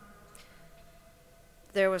come,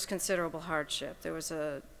 there was considerable hardship. There was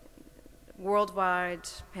a worldwide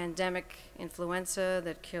pandemic influenza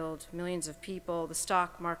that killed millions of people. The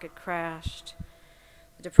stock market crashed.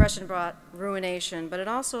 The Depression brought ruination, but it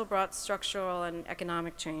also brought structural and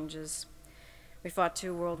economic changes. We fought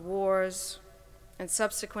 2 world wars and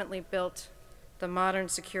subsequently built the modern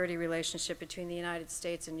security relationship between the United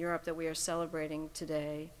States and Europe that we are celebrating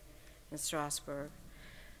today in Strasbourg.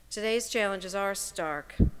 Today's challenges are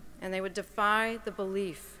stark, and they would defy the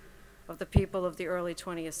belief of the people of the early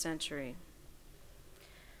 20th century.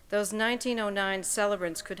 Those 1909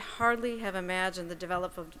 celebrants could hardly have imagined the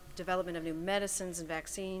development of new medicines and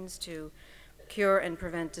vaccines to cure and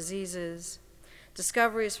prevent diseases,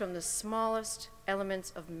 discoveries from the smallest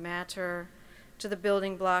elements of matter to the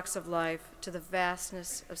building blocks of life, to the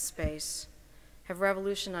vastness of space, have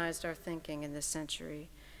revolutionized our thinking in this century.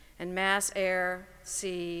 And mass air,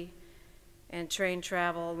 sea, and train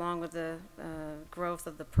travel, along with the growth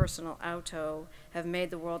of the personal auto, have made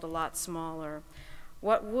the world a lot smaller.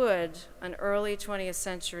 What would an early 20th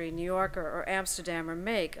century New Yorker or Amsterdamer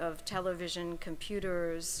make of television,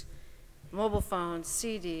 computers, mobile phones,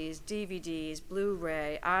 CDs, DVDs,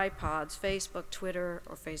 Blu-ray, iPods, Facebook, Twitter,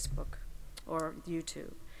 or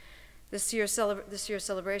YouTube? This year's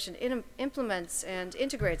celebration implements and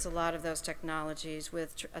integrates a lot of those technologies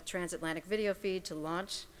with a transatlantic video feed to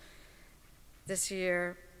launch this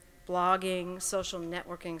year, blogging, social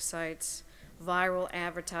networking sites, viral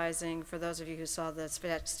advertising. For those of you who saw the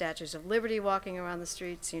statues of Liberty walking around the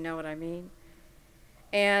streets, you know what I mean.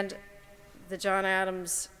 And the John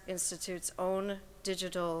Adams Institute's own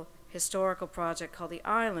digital historical project called The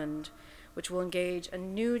Island, which will engage a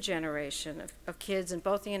new generation of kids in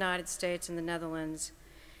both the United States and the Netherlands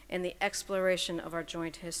in the exploration of our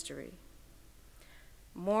joint history.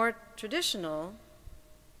 More traditional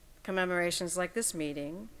commemorations like this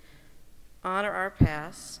meeting honor our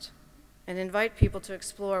past and invite people to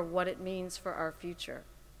explore what it means for our future.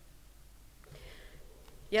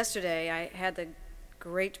 Yesterday, I had the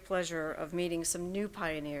great pleasure of meeting some new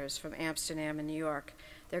pioneers from Amsterdam and New York.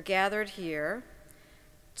 They're gathered here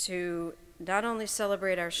to not only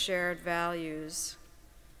celebrate our shared values,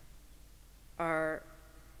 our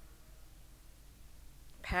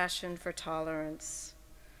passion for tolerance,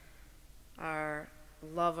 our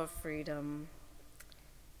love of freedom,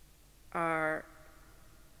 our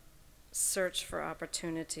search for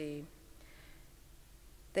opportunity.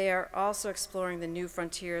 They are also exploring the new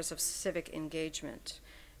frontiers of civic engagement.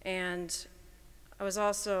 And I was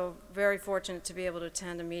also very fortunate to be able to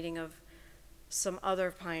attend a meeting of some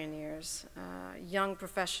other pioneers, young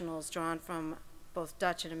professionals drawn from both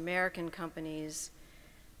Dutch and American companies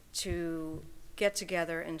to get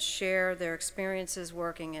together and share their experiences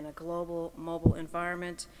working in a global mobile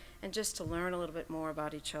environment and just to learn a little bit more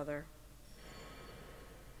about each other.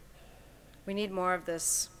 We need more of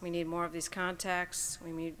this. We need more of these contacts.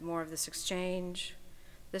 We need more of this exchange.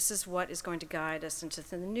 This is what is going to guide us into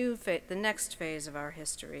the next phase of our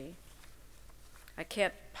history. I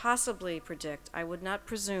can't possibly predict, I would not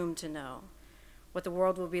presume to know, what the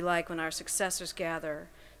world will be like when our successors gather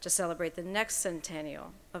to celebrate the next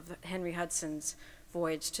centennial of Henry Hudson's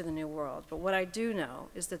voyage to the New World. But what I do know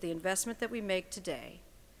is that the investment that we make today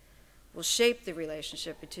will shape the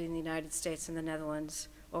relationship between the United States and the Netherlands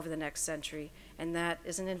over the next century, and that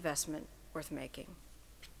is an investment worth making.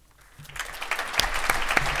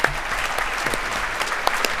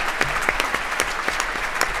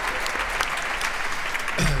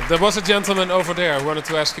 There was a gentleman over there who wanted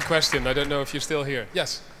to ask a question. I don't know if you're still here.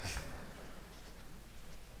 Yes.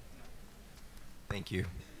 Thank you.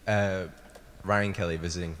 Ryan Kelly,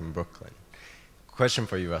 visiting from Brooklyn. Question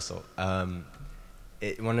for you, Russell.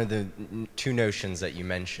 One of the two notions that you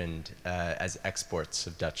mentioned as exports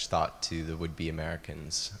of Dutch thought to the would-be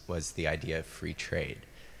Americans was the idea of free trade.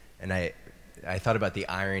 And I thought about the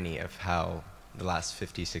irony of how the last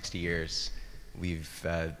 50, 60 years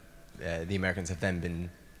the Americans have then been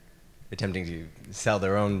attempting to sell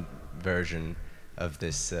their own version of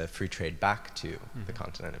this free trade back to the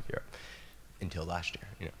continent of Europe until last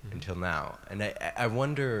year, until now. And I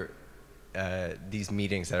wonder, these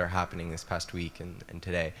meetings that are happening this past week and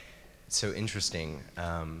today, it's so interesting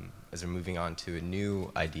as we're moving on to a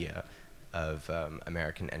new idea of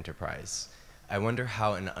American enterprise. I wonder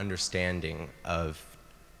how an understanding of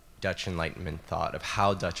Dutch Enlightenment thought, of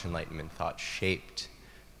how Dutch Enlightenment thought shaped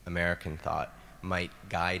American thought, might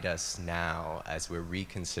guide us now as we're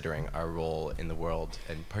reconsidering our role in the world,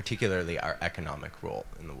 and particularly our economic role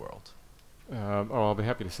in the world. I'll be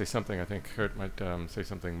happy to say something. I think Geert might say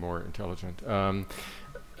something more intelligent.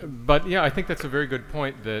 But yeah, I think that's a very good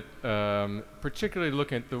point, that particularly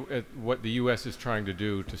looking at what the U.S. is trying to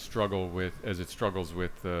do to struggle with, as it struggles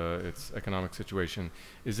with its economic situation,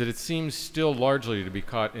 is that it seems still largely to be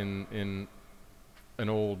caught in an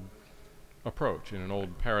old approach, in an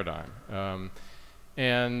old paradigm.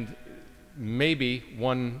 And maybe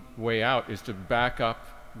one way out is to back up,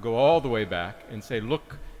 go all the way back and say,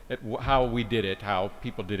 look at how we did it, how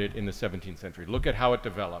people did it in the 17th century. Look at how it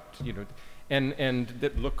developed, and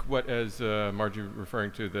that look what, as Marjorie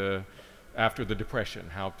referring to, after the Depression,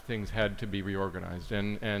 how things had to be reorganized,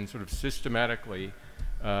 and sort of systematically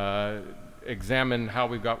examine how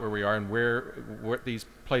we got where we are, and what these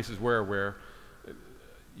places were where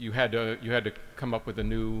you had to come up with a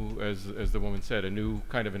new, as the woman said, a new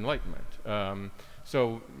kind of enlightenment.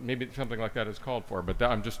 So maybe something like that is called for, but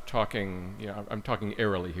I'm just talking, I'm talking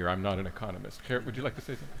airily here. I'm not an economist. Geert, would you like to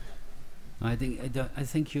say something? I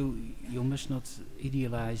think you must not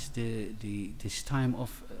idealize this time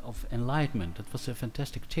of enlightenment. It was a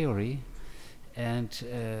fantastic theory, and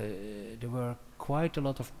there were quite a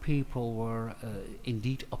lot of people were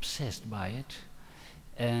indeed obsessed by it,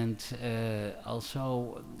 and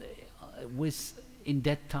also in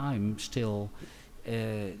that time still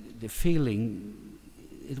the feeling.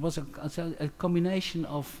 It was a combination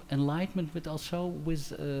of enlightenment, but also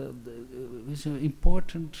with an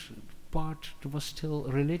important part that was still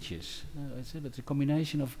religious. I said it's a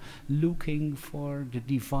combination of looking for the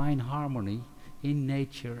divine harmony in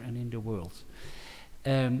nature and in the world.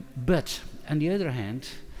 But on the other hand,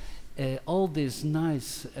 all these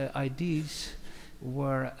nice ideas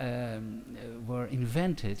were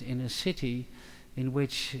invented in a city in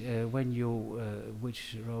which,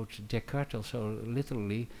 which wrote Descartes also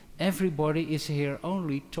literally, everybody is here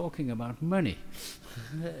only talking about money.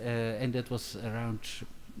 And that was around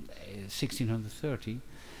 1630.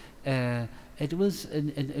 It was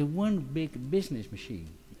a one big business machine.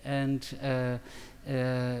 And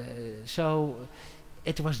so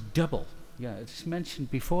it was double. Yeah, it's mentioned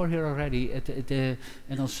before here already,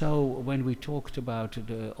 and also when we talked about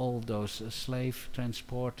all those slave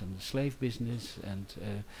transport and the slave business, and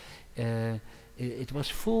it was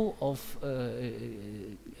full of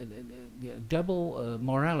double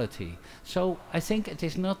morality. So I think it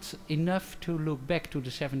is not enough to look back to the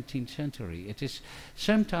 17th century. It is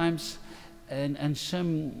sometimes, and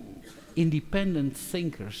some independent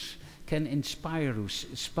thinkers can inspire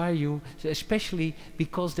you, especially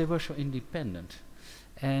because they were so independent,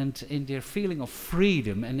 and in their feeling of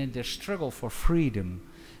freedom and in their struggle for freedom,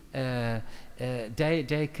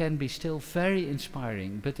 they can be still very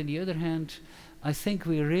inspiring. But on the other hand, I think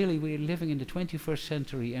we're living in the 21st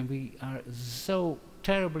century, and we are so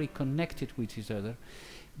terribly connected with each other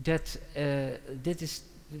that that is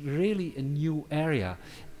really a new area.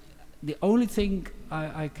 The only thing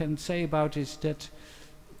I can say about is that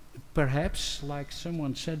perhaps, like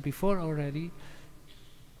someone said before already,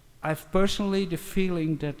 I've personally the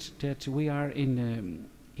feeling that we are in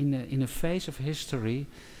a phase of history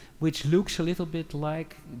which looks a little bit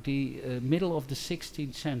like the middle of the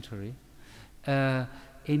 16th century. I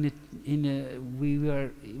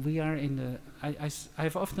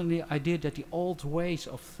have often the idea that the old ways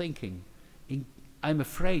of thinking, I'm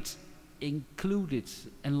afraid, included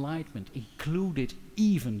enlightenment, included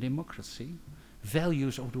even democracy.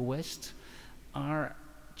 Values of the West are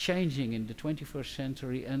changing in the 21st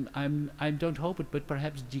century, and I don't hope it, but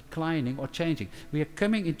perhaps declining or changing. We are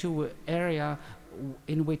coming into an area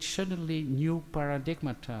in which suddenly new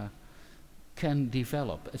paradigmata can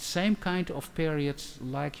develop. The same kind of periods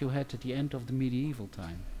like you had at the end of the medieval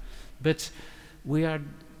time. But we are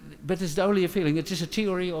but it's only a feeling. It is a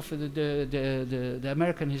theory of the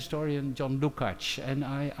American historian John Lukács, and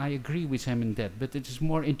I agree with him in that. But it is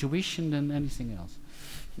more intuition than anything else.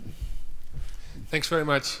 Thanks very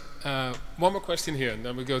much. One more question here, and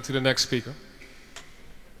then we go to the next speaker.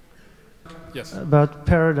 Yes. About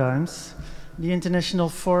paradigms. The International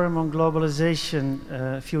Forum on Globalization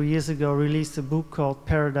a few years ago released a book called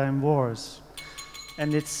Paradigm Wars.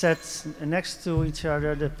 And it sets next to each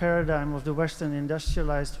other the paradigm of the Western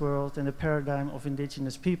industrialized world and the paradigm of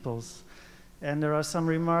indigenous peoples. And there are some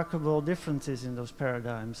remarkable differences in those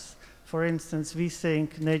paradigms. For instance, we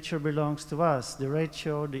think nature belongs to us, the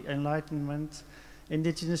ratio, the enlightenment.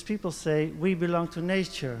 Indigenous people say we belong to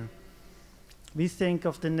nature. We think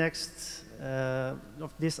of the next,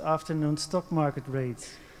 of this afternoon's stock market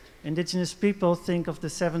rates. Indigenous people think of the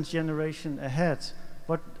 7th generation ahead.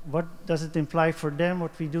 What does it imply for them,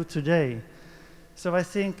 what we do today? So I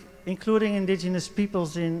think including indigenous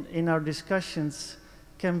peoples in our discussions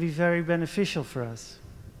can be very beneficial for us.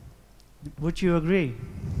 Would you agree?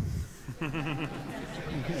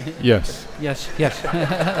 Yes. Yes, yes.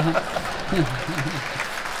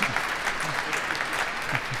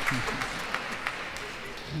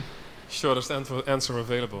 Shortest answer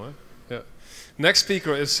available. Eh? Yeah. Next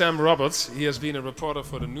speaker is Sam Roberts. He has been a reporter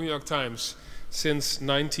for the New York Times since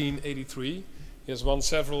 1983. He has won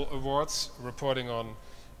several awards reporting on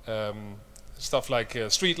stuff like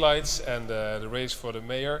streetlights and the race for the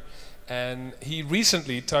mayor. And he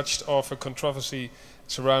recently touched off a controversy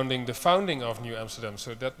surrounding the founding of New Amsterdam,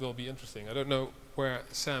 so that will be interesting. I don't know where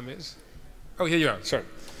Sam is. Oh, here you are, sorry.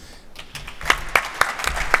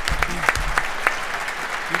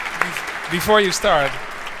 Before you start,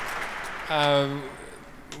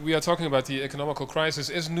 we are talking about the economical crisis.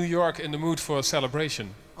 Is New York in the mood for a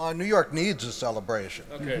celebration? New York needs a celebration.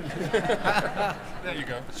 Okay. There you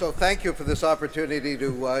go. So thank you for this opportunity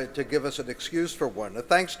to give us an excuse for one.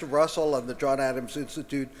 Thanks to Russell and the John Adams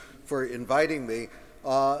Institute for inviting me.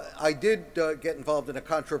 I did get involved in a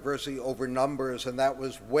controversy over numbers, and that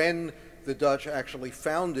was when the Dutch actually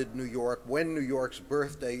founded New York, when New York's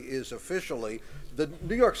birthday is officially. The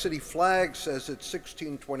New York City flag says it's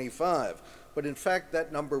 1625, but in fact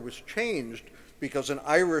that number was changed because an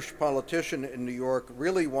Irish politician in New York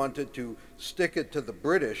really wanted to stick it to the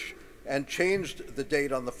British and changed the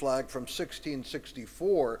date on the flag from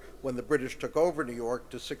 1664, when the British took over New York,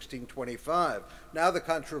 to 1625. Now the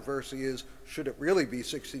controversy is, should it really be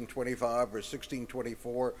 1625 or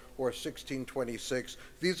 1624 or 1626?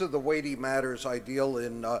 These are the weighty matters I deal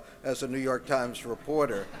in as a New York Times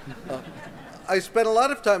reporter. I spent a lot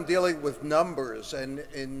of time dealing with numbers, and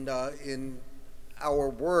in our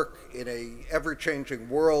work in a ever-changing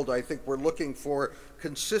world, I think we're looking for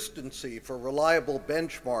consistency, for reliable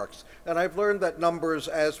benchmarks. And I've learned that numbers,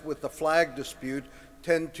 as with the flag dispute,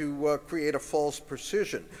 tend to create a false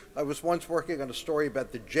precision. I was once working on a story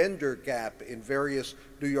about the gender gap in various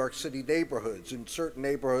New York City neighborhoods. In certain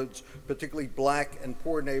neighborhoods, particularly black and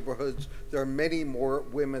poor neighborhoods, there are many more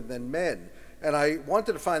women than men. And I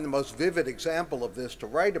wanted to find the most vivid example of this to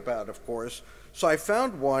write about, of course. So I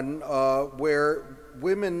found one where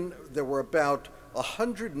women, there were about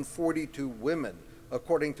 142 women,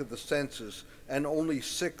 according to the census, and only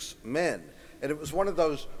 6 men. And it was one of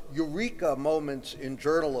those eureka moments in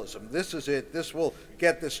journalism. This is it. This will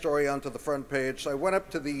get this story onto the front page. So I went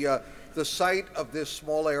up to the site of this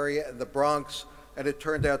small area in the Bronx, and it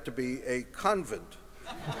turned out to be a convent.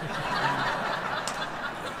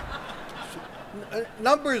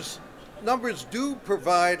 Numbers do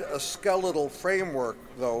provide a skeletal framework,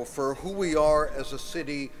 though, for who we are as a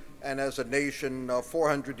city and as a nation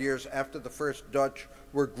 400 years after the first Dutch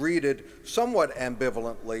were greeted somewhat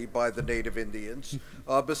ambivalently by the native Indians.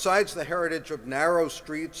 Besides the heritage of narrow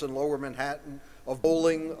streets in lower Manhattan, of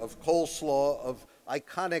bowling, of coleslaw, of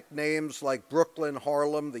iconic names like Brooklyn,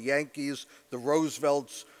 Harlem, the Yankees, the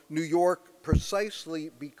Roosevelts, New York,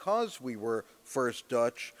 precisely because we were first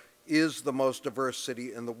Dutch, is the most diverse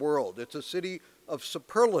city in the world. It's a city of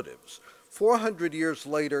superlatives. 400 years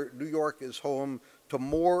later, New York is home to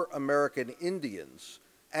more American Indians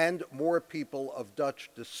and more people of Dutch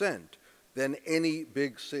descent than any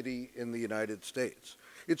big city in the United States.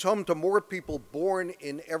 It's home to more people born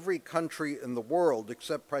in every country in the world,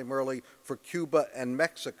 except primarily for Cuba and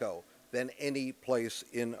Mexico, than any place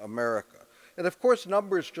in America. And of course,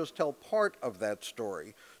 numbers just tell part of that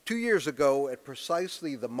story. 2 years ago, at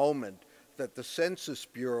precisely the moment that the Census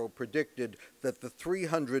Bureau predicted that the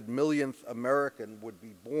 300 millionth American would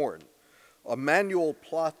be born, Manuel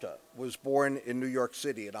Plata was born in New York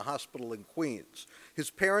City in a hospital in Queens. His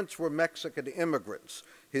parents were Mexican immigrants.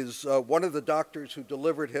 One of the doctors who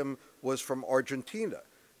delivered him was from Argentina.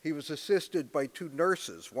 He was assisted by 2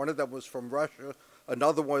 nurses. One of them was from Russia,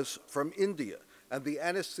 another was from India, and the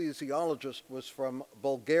anesthesiologist was from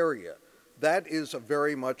Bulgaria. That is a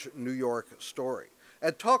very much New York story.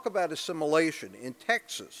 And talk about assimilation. In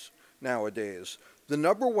Texas nowadays, the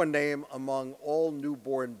 #1 name among all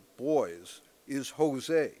newborn boys is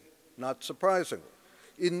Jose, not surprisingly.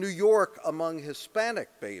 In New York, among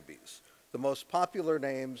Hispanic babies, the most popular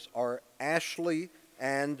names are Ashley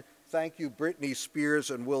and, thank you, Britney Spears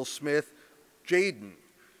and Will Smith, Jaden.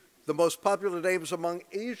 The most popular names among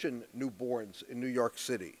Asian newborns in New York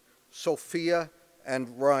City, Sophia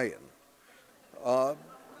and Ryan.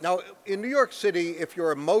 Now, in New York City, if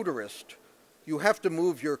you're a motorist, you have to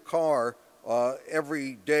move your car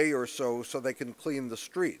every day or so they can clean the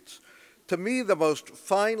streets. To me, the most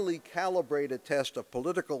finely calibrated test of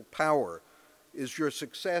political power is your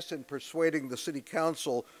success in persuading the City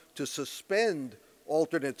Council to suspend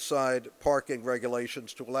alternate side parking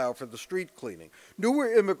regulations to allow for the street cleaning.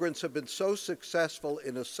 Newer immigrants have been so successful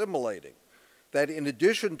in assimilating that in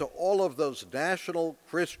addition to all of those national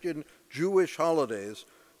Christian Jewish holidays,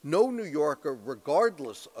 no New Yorker,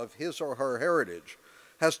 regardless of his or her heritage,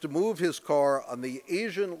 has to move his car on the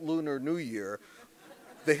Asian Lunar New Year,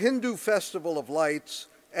 the Hindu Festival of Lights,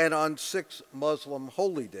 and on 6 Muslim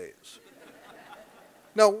holy days.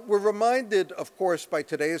 Now, we're reminded, of course, by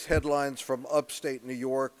today's headlines from upstate New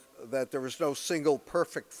York that there is no single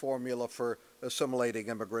perfect formula for assimilating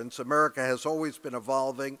immigrants. America has always been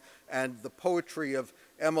evolving, and the poetry of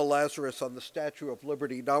Emma Lazarus on the Statue of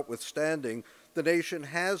Liberty notwithstanding, the nation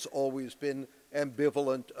has always been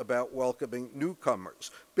ambivalent about welcoming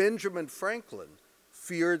newcomers. Benjamin Franklin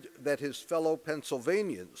feared that his fellow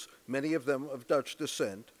Pennsylvanians, many of them of Dutch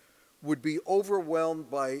descent, would be overwhelmed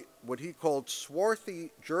by what he called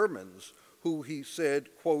swarthy Germans who, he said,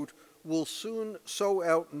 quote, will soon so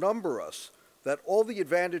outnumber us that all the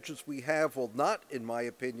advantages we have will not, in my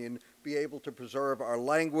opinion, be able to preserve our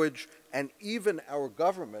language, and even our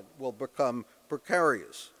government will become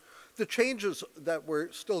precarious. The changes that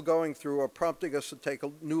we're still going through are prompting us to take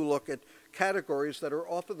a new look at categories that are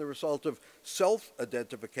often the result of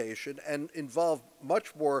self-identification and involve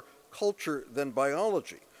much more culture than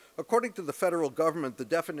biology. According to the federal government, the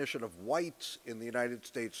definition of whites in the United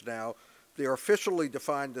States now, they are officially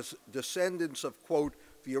defined as descendants of, quote,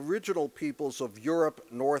 the original peoples of Europe,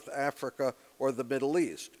 North Africa, or the Middle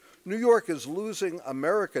East. New York is losing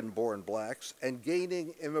American-born blacks and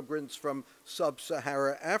gaining immigrants from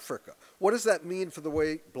sub-Saharan Africa. What does that mean for the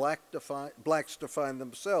way blacks define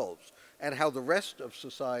themselves and how the rest of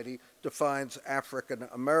society defines African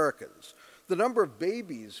Americans? The number of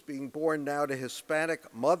babies being born now to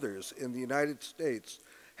Hispanic mothers in the United States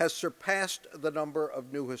has surpassed the number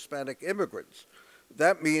of new Hispanic immigrants.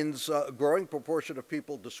 That means a growing proportion of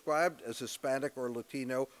people described as Hispanic or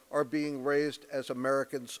Latino are being raised as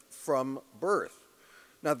Americans from birth.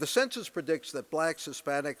 Now, the census predicts that blacks,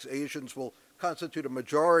 Hispanics, Asians will constitute a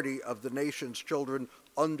majority of the nation's children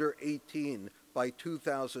under 18 by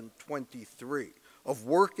 2023, of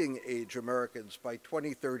working-age Americans by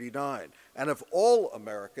 2039, and of all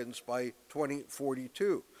Americans by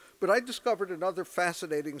 2042. But I discovered another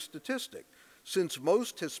fascinating statistic. Since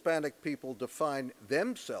most Hispanic people define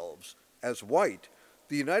themselves as white,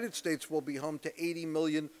 the United States will be home to 80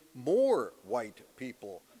 million more white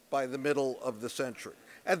people by the middle of the century.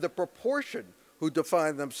 And the proportion who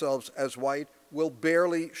define themselves as white will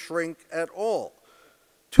barely shrink at all.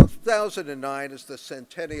 2009 is the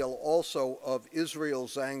centennial also of Israel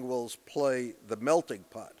Zangwill's play, The Melting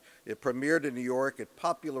Pot. It premiered in New York, it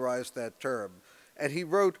popularized that term, and he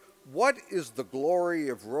wrote, "What is the glory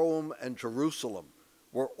of Rome and Jerusalem,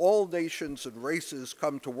 where all nations and races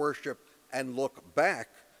come to worship and look back,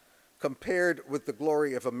 compared with the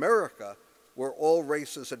glory of America, where all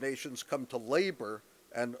races and nations come to labor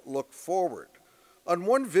and look forward?" On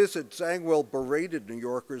one visit, Zangwill berated New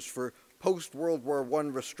Yorkers for post-World War I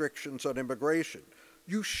restrictions on immigration.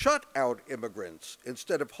 "You shut out immigrants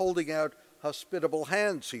instead of holding out hospitable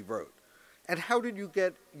hands," he wrote. "And how did you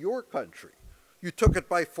get your country? You took it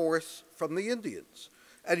by force from the Indians.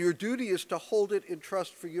 And your duty is to hold it in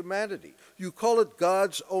trust for humanity. You call it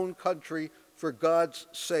God's own country. For God's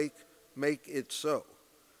sake, make it so."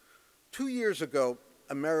 2 years ago,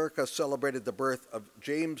 America celebrated the birth of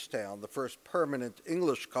Jamestown, the first permanent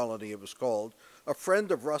English colony, it was called. A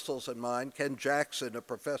friend of Russell's and mine, Ken Jackson, a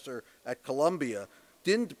professor at Columbia,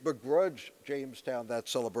 didn't begrudge Jamestown that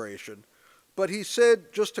celebration, but he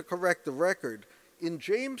said, just to correct the record, in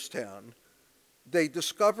Jamestown, they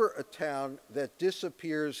discover a town that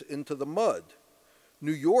disappears into the mud.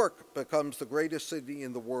 New York becomes the greatest city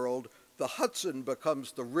in the world. The Hudson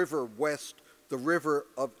becomes the river west the river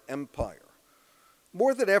of empire.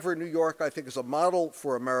 More than ever, New York, I think, is a model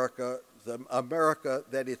for America, the America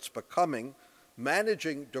that it's becoming.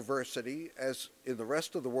 Managing diversity, as in the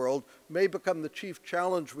rest of the world, may become the chief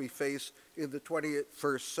challenge we face in the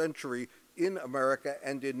 21st century in America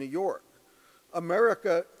and in New York.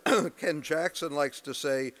 America, Ken Jackson likes to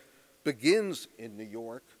say, begins in New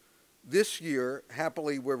York. This year,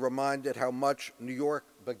 happily, we're reminded how much New York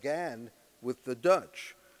began with the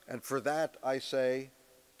Dutch. And for that, I say,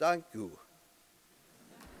 dank u.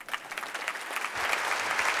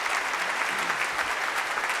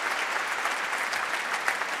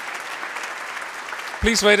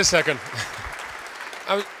 Please wait a second.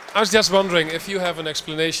 I was just wondering if you have an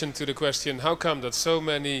explanation to the question, how come that so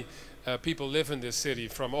many people live in this city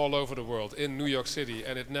from all over the world, in New York City,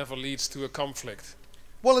 and it never leads to a conflict?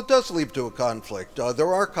 Well, it does lead to a conflict.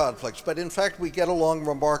 There are conflicts, but in fact we get along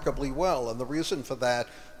remarkably well. And the reason for that,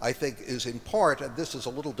 I think, is in part, and this is a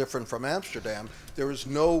little different from Amsterdam, there is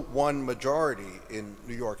no one majority in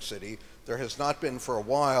New York City. There has not been for a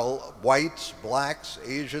while. Whites, blacks,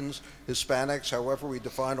 Asians, Hispanics, however we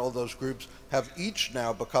define all those groups, have each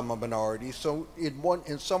now become a minority. So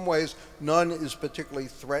in some ways, none is particularly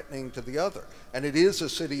threatening to the other. And it is a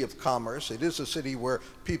city of commerce. It is a city where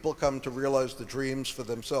people come to realize the dreams for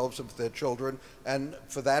themselves and for their children. And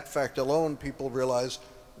for that fact alone, people realize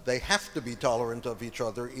they have to be tolerant of each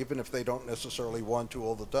other, even if they don't necessarily want to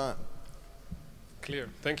all the time. Clear.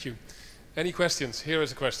 Thank you. Any questions? Here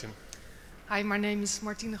is a question. Hi, my name is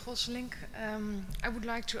Martine Gosselink. I would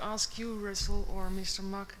like to ask you, Russell, or Mr.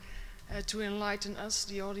 Mak, to enlighten us,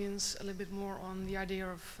 the audience, a little bit more on the idea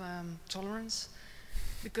of tolerance.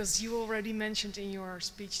 Because you already mentioned in your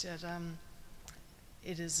speech that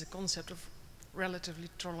it is a concept of relatively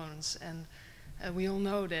tolerance. And we all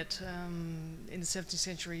know that in the 17th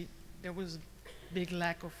century there was a big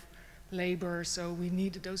lack of labor, so we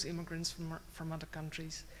needed those immigrants from other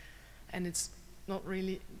countries. And it's not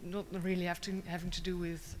really having to do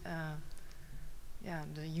with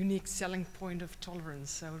the unique selling point of tolerance.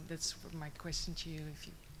 So that's my question to you. If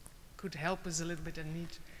you could help us a little bit, and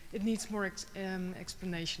it needs more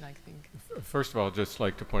explanation, I think. First of all, I'd just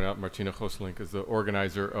like to point out Martina Gosselink is the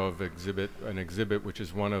organizer of an exhibit which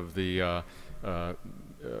is one of the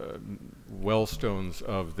wellstones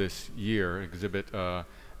of this year. Exhibit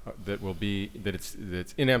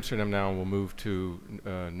that's in Amsterdam now and will move to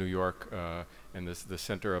New York, and the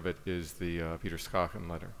center of it is the Peter Schagen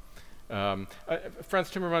letter. Frans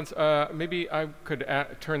Timmermans, maybe I could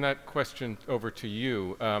turn that question over to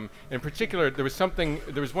you. In particular, there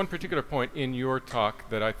was one particular point in your talk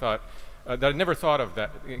that I thought that I never thought of that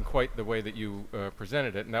in quite the way that you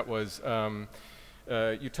presented it, and that was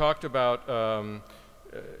you talked about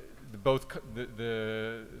both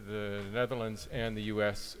the Netherlands and the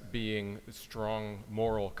U.S. being strong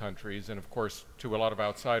moral countries, and of course, to a lot of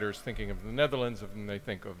outsiders thinking of the Netherlands, and they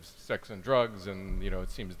think of sex and drugs, and it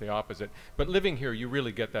seems the opposite. But living here, you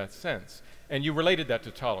really get that sense, and you related that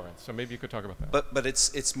to tolerance. So maybe you could talk about that. But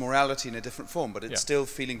it's morality in a different form. But it's still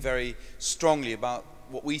feeling very strongly about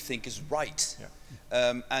what we think is right.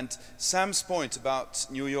 Yeah. And Sam's point about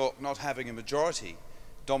New York not having a majority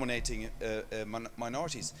dominating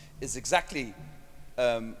minorities is exactly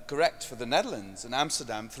correct for the Netherlands and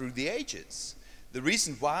Amsterdam through the ages. The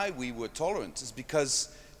reason why we were tolerant is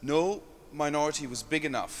because no minority was big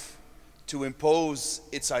enough to impose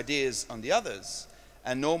its ideas on the others,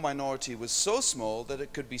 and no minority was so small that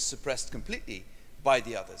it could be suppressed completely by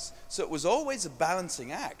the others. So it was always a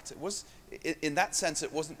balancing act. It was, in that sense,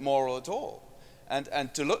 it wasn't moral at all.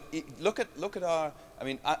 And to look at our, I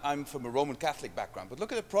mean, I'm from a Roman Catholic background, but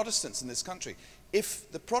look at the Protestants in this country.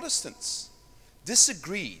 If the Protestants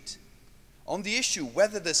disagreed on the issue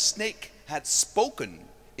whether the snake had spoken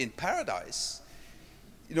in paradise,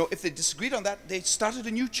 if they disagreed on that, they started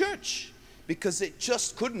a new church because they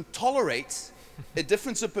just couldn't tolerate a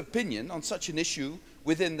difference of opinion on such an issue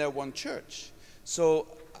within their one church. So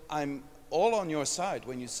I'm all on your side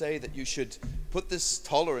when you say that you should put this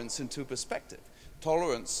tolerance into perspective.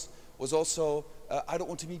 Tolerance was also, I don't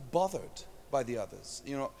want to be bothered by the others.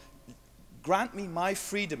 Grant me my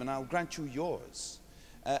freedom and I'll grant you yours.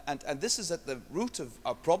 And this is at the root of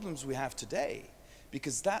our problems we have today,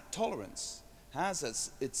 because that tolerance has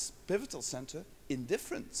as its pivotal center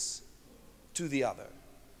indifference to the other.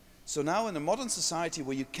 So now in a modern society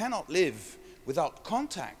where you cannot live without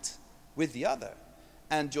contact with the other,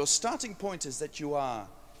 and your starting point is that you are,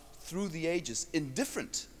 through the ages,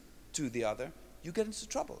 indifferent to the other, you get into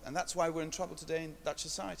trouble. And that's why we're in trouble today in Dutch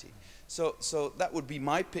society. So that would be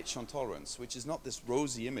my pitch on tolerance, which is not this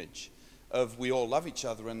rosy image of we all love each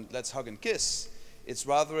other and let's hug and kiss. It's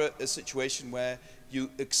rather a situation where you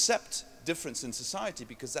accept difference in society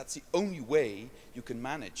because that's the only way you can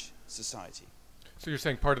manage society. So you're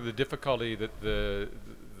saying part of the difficulty that the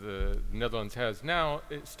Netherlands has now,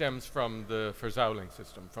 it stems from the verzuiling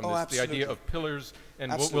system, from the idea of pillars,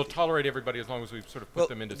 and we'll tolerate everybody as long as we sort of put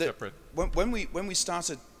them into separate. When we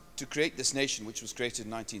started to create this nation, which was created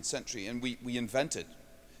in the 19th century, and we invented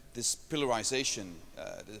this pillarization,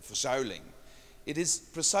 the verzuiling, it is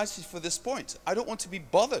precisely for this point. I don't want to be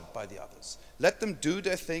bothered by the others. Let them do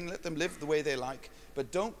their thing, let them live the way they like,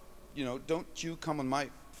 but don't you come on my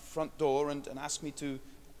front door and ask me to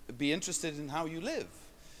be interested in how you live.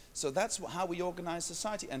 So that's how we organize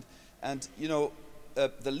society. And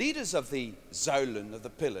the leaders of the zuilen, of the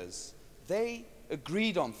pillars, they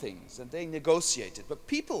agreed on things and they negotiated. But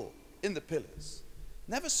people in the pillars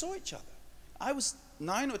never saw each other. I was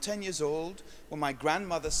 9 or 10 years old when my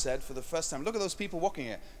grandmother said for the first time, look at those people walking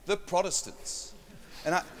here, the Protestants.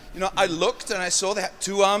 And I looked and I saw they had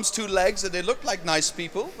 2 arms, 2 legs, and they looked like nice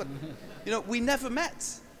people, but we never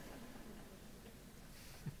met.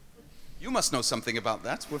 You must know something about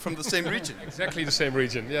that. We're from the same region. Exactly the same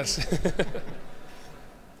region, yes.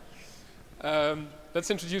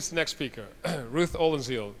 Let's introduce the next speaker, Ruth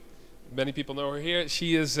Oldenziel. Many people know her here.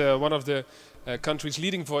 She is one of the country's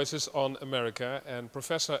leading voices on America and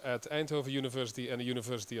professor at Eindhoven University and the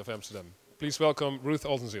University of Amsterdam. Please welcome Ruth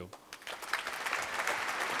Oldenziel.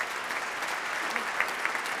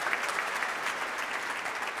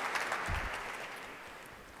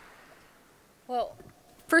 Well,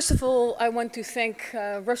 first of all, I want to thank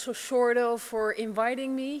Russell Shorto for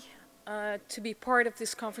inviting me to be part of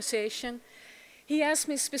this conversation. He asked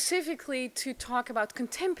me specifically to talk about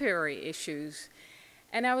contemporary issues,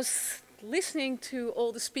 and I was listening to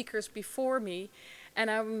all the speakers before me,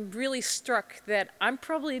 and I'm really struck that I'm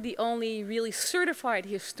probably the only really certified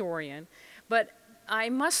historian, but I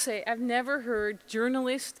must say I've never heard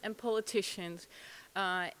journalists and politicians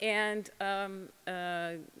and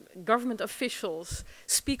government officials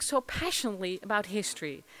speak so passionately about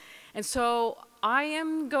history. And so I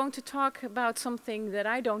am going to talk about something that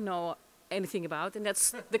I don't know anything about, and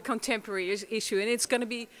that's the contemporary issue, and it's going to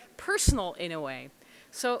be personal in a way.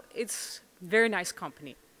 So it's very nice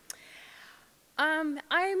company.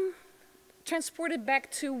 I'm transported back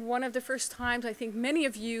to one of the first times, I think many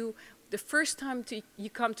of you, the first time you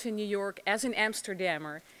come to New York as an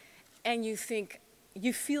Amsterdammer, and you think,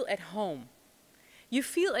 you feel at home. You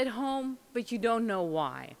feel at home, but you don't know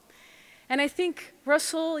why. And I think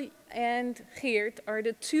Russell and Geert are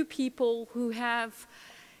the 2 people who have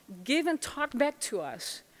talked back to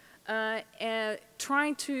us,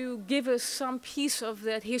 trying to give us some piece of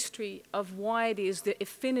that history of why it is the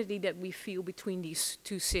affinity that we feel between these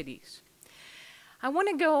 2 cities. I want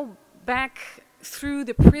to go back through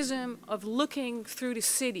the prism of looking through the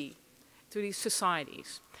city, through these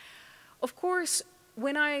societies. Of course,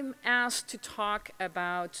 when I'm asked to talk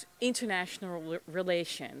about international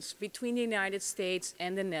relations between the United States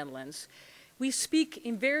and the Netherlands, we speak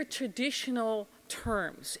in very traditional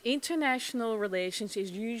terms. International relations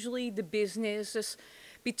is usually the business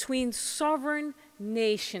between sovereign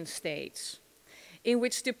nation states, in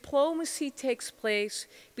which diplomacy takes place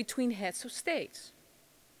between heads of states.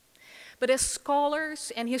 But as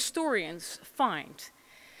scholars and historians find,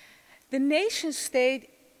 the nation state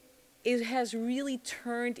has really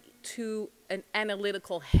turned to an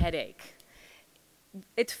analytical headache.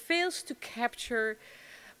 It fails to capture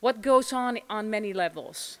what goes on many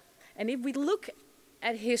levels. And if we look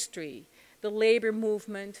at history, the labor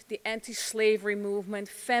movement, the anti-slavery movement,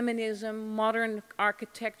 feminism, modern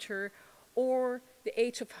architecture, or the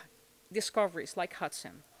age of discoveries like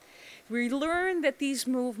Hudson, we learn that these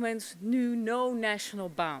movements knew no national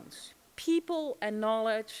bounds. People and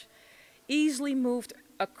knowledge easily moved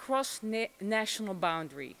across national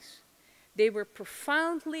boundaries. They were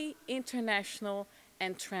profoundly international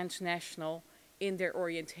and transnational in their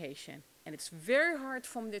orientation. And it's very hard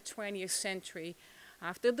from the 20th century,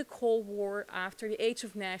 after the Cold War, after the age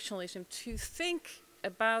of nationalism, to think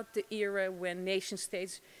about the era when nation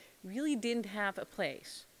states really didn't have a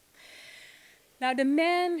place. Now, the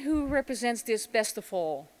man who represents this best of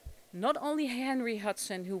all, not only Henry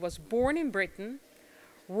Hudson, who was born in Britain,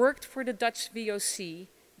 worked for the Dutch VOC,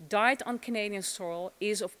 died on Canadian soil,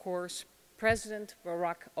 is of course President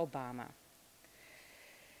Barack Obama.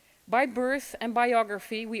 By birth and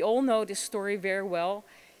biography, we all know this story very well.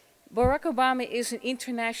 Barack Obama is an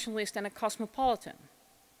internationalist and a cosmopolitan.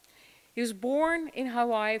 He was born in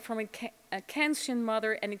Hawaii from a Kansian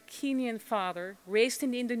mother and a Kenyan father, raised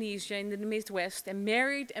in Indonesia in the Midwest, and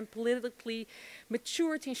married and politically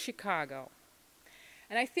matured in Chicago.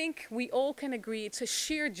 And I think we all can agree it's a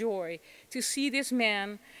sheer joy to see this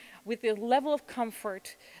man with a level of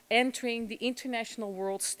comfort entering the international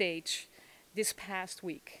world stage this past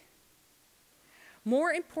week.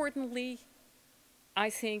 More importantly, I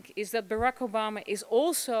think, is that Barack Obama is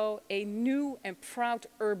also a new and proud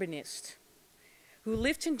urbanist who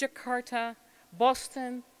lived in Jakarta,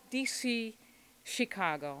 Boston, DC,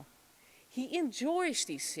 Chicago. He enjoys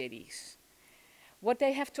these cities, what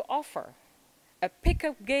they have to offer. A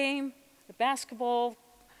pickup game, a basketball,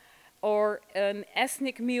 or an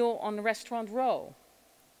ethnic meal on Restaurant Row.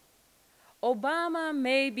 Obama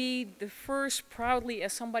may be the first, proudly,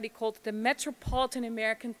 as somebody called it, the metropolitan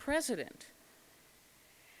American president.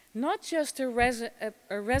 Not just a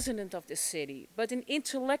resident of the city, but an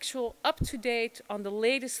intellectual up-to-date on the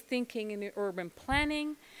latest thinking in urban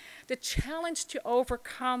planning, the challenge to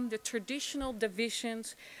overcome the traditional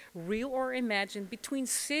divisions, real or imagined, between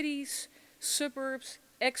cities, suburbs,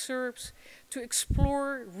 exurbs, to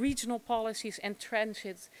explore regional policies and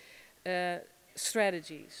transit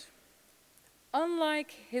strategies.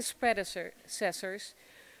 Unlike his predecessors,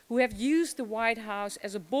 who have used the White House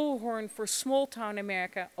as a bullhorn for small-town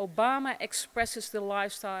America, Obama expresses the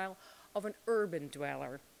lifestyle of an urban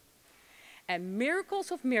dweller. And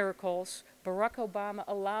miracles of miracles, Barack Obama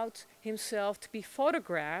allowed himself to be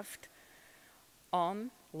photographed on,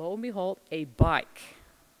 lo and behold, a bike.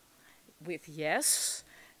 With, yes,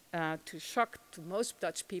 to shock to most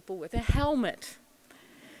Dutch people, with a helmet.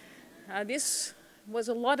 This was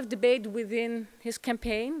a lot of debate within his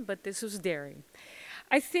campaign, but this was daring.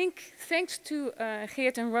 I think, thanks to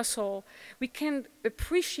Geert and Russell, we can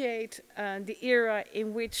appreciate the era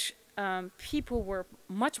in which people were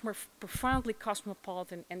much more profoundly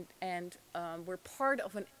cosmopolitan and were part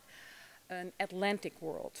of an Atlantic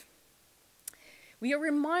world. We are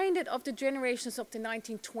reminded of the generations of the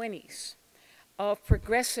 1920s, of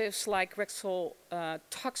progressives like Rexel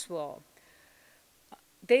Tuxwell.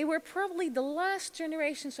 They were probably the last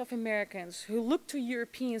generations of Americans who looked to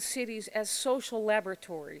European cities as social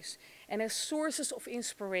laboratories and as sources of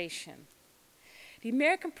inspiration. The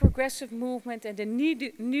American progressive movement and the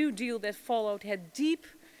New Deal that followed had deep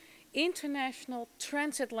international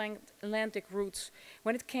transatlantic roots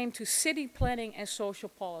when it came to city planning and social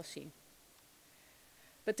policy.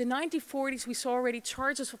 But the 1940s, we saw already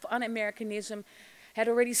charges of un-Americanism had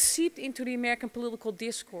already seeped into the American political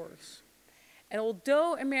discourse. And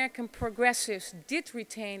although American progressives did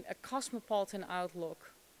retain a cosmopolitan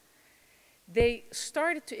outlook, they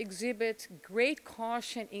started to exhibit great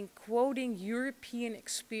caution in quoting European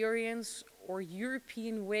experience or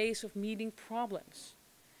European ways of meeting problems.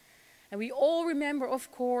 And we all remember,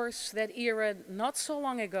 of course, that era not so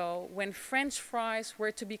long ago when French fries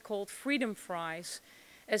were to be called freedom fries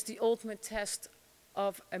as the ultimate test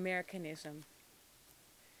of Americanism.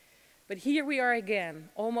 But here we are again,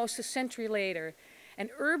 almost a century later, and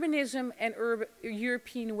urbanism and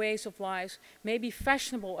European ways of life may be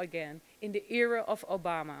fashionable again in the era of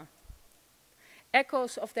Obama.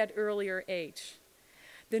 Echoes of that earlier age.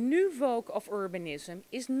 The new vogue of urbanism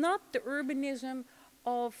is not the urbanism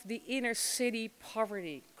of the inner city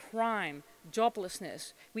poverty, crime,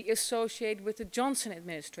 joblessness we associate with the Johnson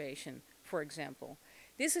administration, for example.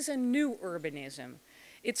 This is a new urbanism.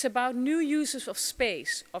 It's about new uses of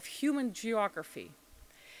space, of human geography.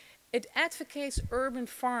 It advocates urban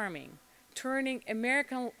farming, turning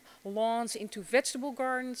American lawns into vegetable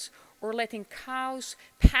gardens or letting cows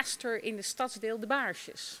pasture in the Stadsdeel de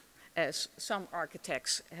Baarsjes, as some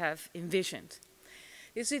architects have envisioned.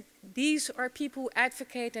 These are people who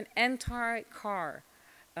advocate an anti-car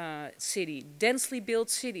city, densely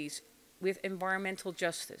built cities with environmental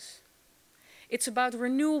justice. It's about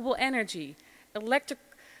renewable energy, electric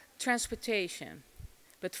transportation.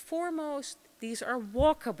 But foremost, these are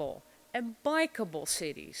walkable and bikeable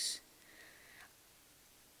cities.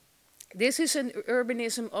 This is an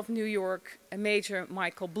urbanism of New York, a Major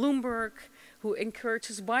Michael Bloomberg, who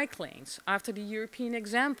encourages bike lanes after the European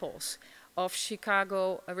examples of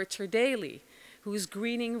Chicago Richard Daley, who is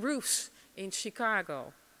greening roofs in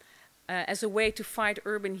Chicago as a way to fight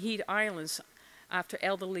urban heat islands after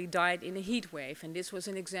elderly died in a heat wave. And this was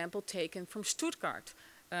an example taken from Stuttgart.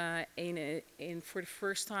 For the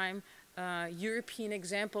first time, European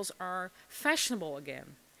examples are fashionable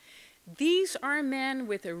again. These are men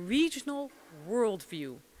with a regional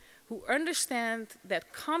worldview who understand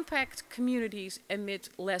that compact communities emit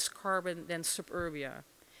less carbon than suburbia.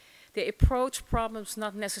 They approach problems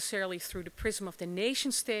not necessarily through the prism of the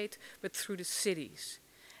nation state, but through the cities,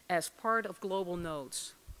 as part of global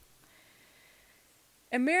nodes.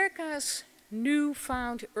 America's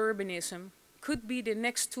newfound urbanism could be the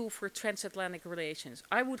next tool for transatlantic relations.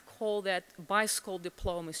 I would call that bicycle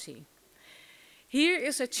diplomacy. Here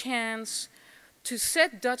is a chance to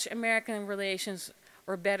set Dutch-American relations,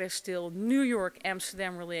 or better still, New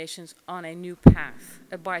York-Amsterdam relations on a new path,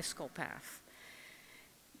 a bicycle path.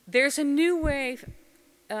 There's a new way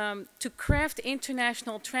to craft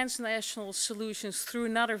international, transnational solutions through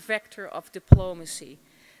another vector of diplomacy,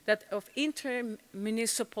 that of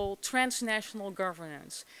intermunicipal, transnational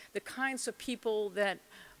governance, the kinds of people that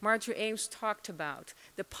Marjorie Ames talked about,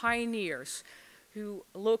 the pioneers who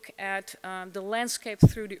look at the landscape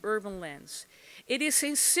through the urban lens. It is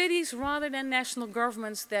in cities rather than national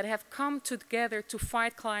governments that have come together to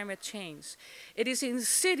fight climate change. It is in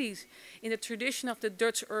cities, in the tradition of the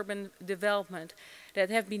Dutch urban development, that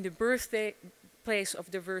have been the birthplace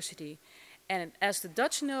of diversity. And as the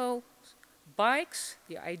Dutch know, bikes,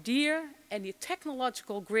 the idea, and the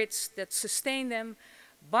technological grids that sustain them,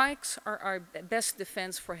 bikes are our best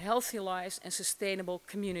defense for healthy lives and sustainable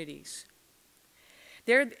communities.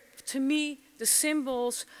 They're, to me, the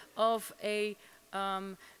symbols of a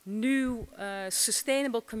new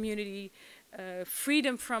sustainable community,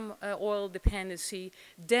 freedom from oil dependency,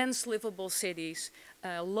 dense livable cities,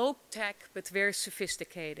 low tech but very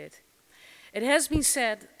sophisticated. It has been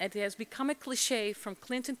said, and it has become a cliche from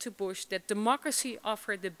Clinton to Bush, that democracy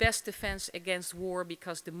offered the best defense against war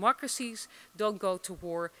because democracies don't go to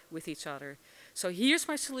war with each other. So here's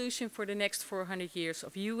my solution for the next 400 years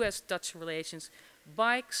of US-Dutch relations.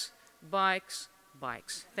 Bikes, bikes,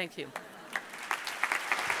 bikes. Thank you.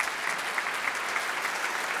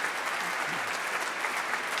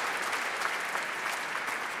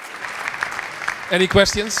 Any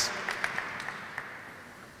questions?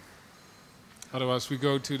 Otherwise, we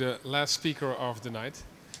go to the last speaker of the night,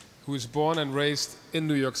 who is born and raised in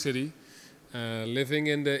New York City, living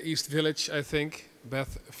in the East Village, I think,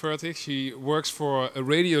 Beth Fertig. She works for a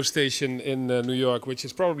radio station in New York, which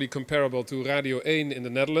is probably comparable to Radio 1 in the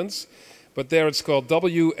Netherlands, but there it's called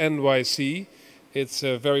WNYC. It's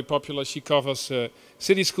very popular. She covers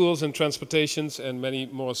city schools and transportations and many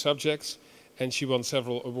more subjects, and she won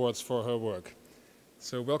several awards for her work.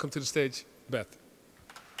 So welcome to the stage, Beth.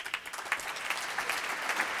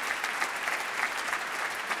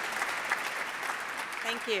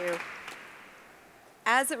 Thank you.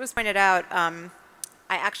 As it was pointed out, I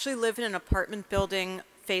actually live in an apartment building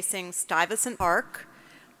facing Stuyvesant Park,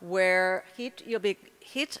 where you'll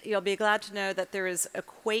be glad to know that there is a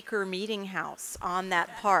Quaker meeting house on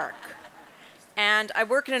that park. And I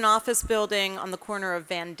work in an office building on the corner of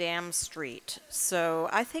Van Dam Street, so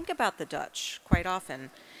I think about the Dutch quite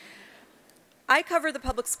often. I cover the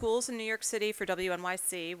public schools in New York City for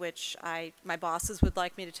WNYC, which my bosses would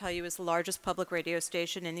like me to tell you is the largest public radio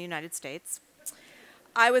station in the United States.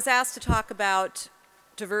 I was asked to talk about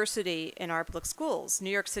diversity in our public schools.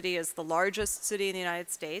 New York City is the largest city in the United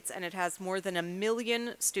States, and it has more than 1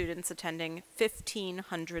 million students attending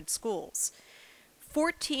 1,500 schools.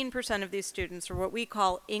 14% of these students are what we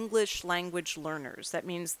call English language learners. That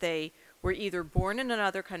means they were either born in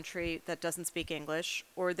another country that doesn't speak English,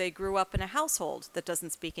 or they grew up in a household that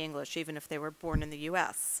doesn't speak English, even if they were born in the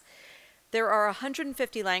US. There are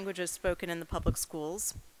 150 languages spoken in the public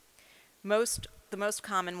schools. The most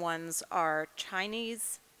common ones are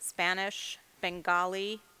Chinese, Spanish,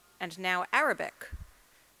 Bengali, and now Arabic.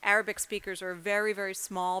 Arabic speakers are a very, very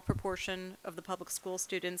small proportion of the public school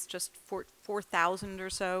students, just 4,000 or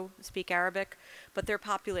so speak Arabic, but their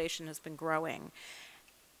population has been growing.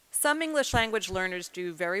 Some English language learners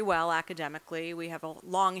do very well academically. We have a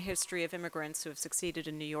long history of immigrants who have succeeded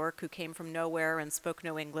in New York who came from nowhere and spoke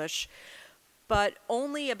no English, but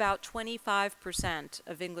only about 25%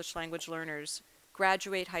 of English language learners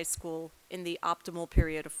graduate high school in the optimal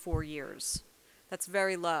period of 4 years. That's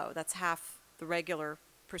very low. That's half the regular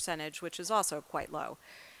percentage, which is also quite low.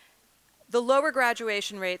 The lower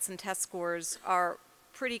graduation rates and test scores are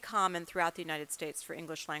pretty common throughout the United States for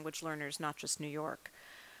English language learners, not just New York.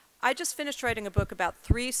 I just finished writing a book about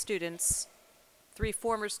 3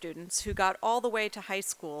 former students who got all the way to high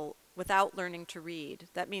school without learning to read.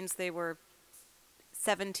 That means they were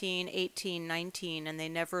 17, 18, 19, and they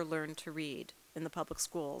never learned to read in the public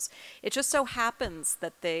schools. It just so happens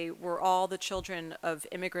that they were all the children of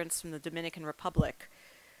immigrants from the Dominican Republic.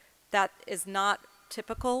 That is not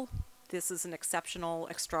typical. This is an exceptional,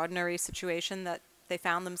 extraordinary situation that they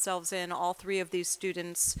found themselves in. All 3 of these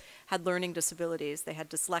students had learning disabilities. They had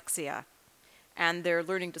dyslexia, and their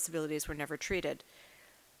learning disabilities were never treated.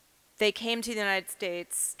 They came to the United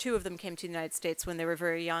States, 2 of them came to the United States when they were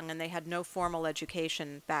very young, and they had no formal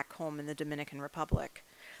education back home in the Dominican Republic.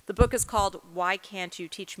 The book is called Why Can't You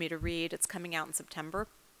Teach Me to Read? It's coming out in September.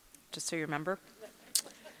 just so you remember.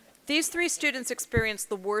 These 3 students experienced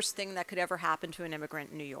the worst thing that could ever happen to an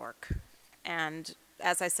immigrant in New York. And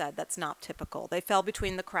as I said, that's not typical. They fell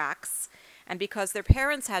between the cracks, and because their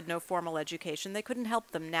parents had no formal education, they couldn't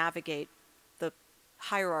help them navigate the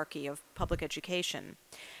hierarchy of public education.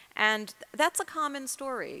 And that's a common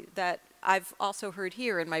story that I've also heard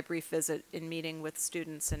here in my brief visit in meeting with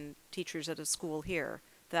students and teachers at a school here,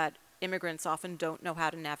 that immigrants often don't know how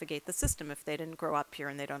to navigate the system if they didn't grow up here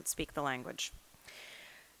and they don't speak the language.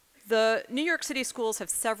 The New York City schools have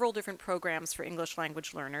several different programs for English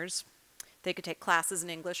language learners. They could take classes in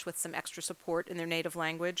English with some extra support in their native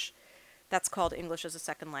language. That's called English as a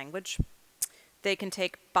Second Language. They can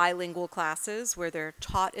take bilingual classes where they're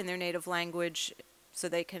taught in their native language so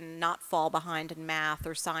they can not fall behind in math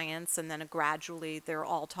or science, and then gradually they're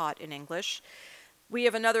all taught in English. We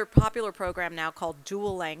have another popular program now called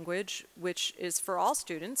Dual Language, which is for all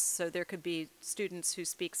students. So there could be students who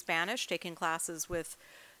speak Spanish taking classes with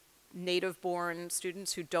native-born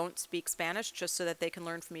students who don't speak Spanish just so that they can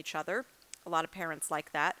learn from each other. A lot of parents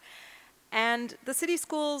like that. And the city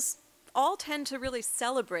schools all tend to really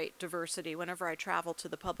celebrate diversity. Whenever I travel to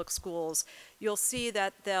the public schools, you'll see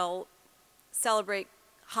that they'll celebrate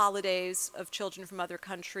holidays of children from other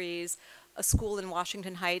countries. A school in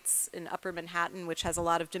Washington Heights in Upper Manhattan, which has a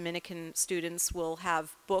lot of Dominican students, will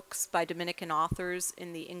have books by Dominican authors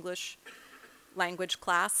in the English language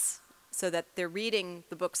class, so that they're reading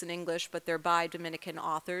the books in English, but they're by Dominican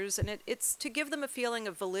authors. And it's to give them a feeling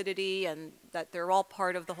of validity and that they're all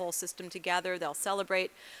part of the whole system together. They'll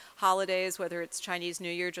celebrate holidays, whether it's Chinese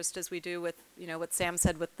New Year, just as we do with, you know, what Sam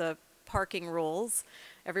said with the parking rules.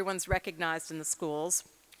 Everyone's recognized in the schools.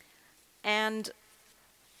 And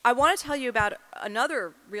I want to tell you about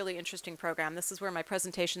another really interesting program. This is where my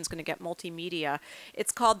presentation is going to get multimedia.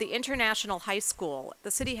 It's called the International High School. The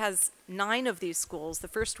city has 9 of these schools. The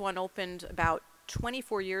first one opened about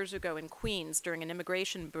 24 years ago in Queens during an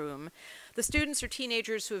immigration boom. The students are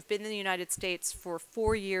teenagers who have been in the United States for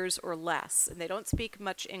 4 years or less, and they don't speak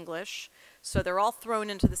much English, so they're all thrown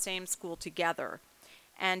into the same school together.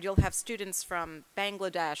 And you'll have students from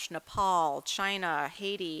Bangladesh, Nepal, China,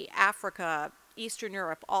 Haiti, Africa, Eastern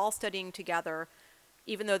Europe, all studying together.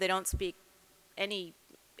 Even though they don't speak any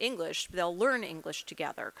English, they'll learn English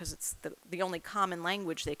together because it's the only common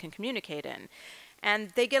language they can communicate in.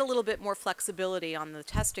 And they get a little bit more flexibility on the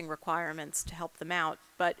testing requirements to help them out.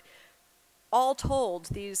 But all told,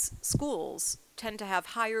 these schools tend to have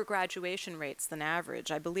higher graduation rates than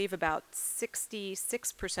average. I believe about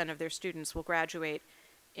 66% of their students will graduate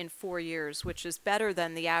in 4 years, which is better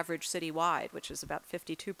than the average citywide, which is about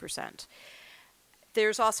 52%.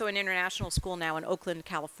 There's also an international school now in Oakland,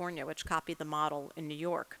 California, which copied the model in New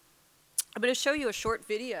York. I'm going to show you a short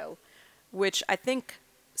video, which I think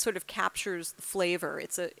sort of captures the flavor.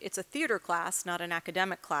 It's a theater class, not an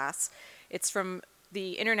academic class. It's from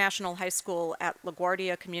the International High School at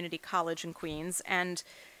LaGuardia Community College in Queens, and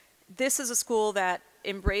this is a school that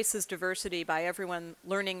embraces diversity by everyone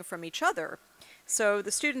learning from each other. So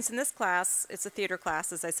the students in this class, it's a theater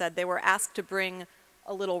class, as I said, they were asked to bring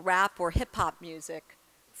a little rap or hip-hop music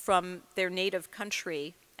from their native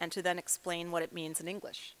country and to then explain what it means in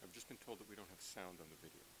English. I've just been told that we don't have sound on the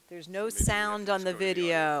video. There's no sound on the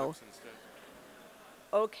video.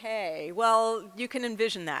 Okay, well, you can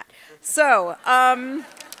envision that. So,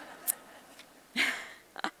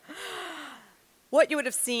 what you would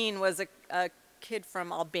have seen was a kid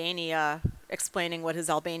from Albania explaining what his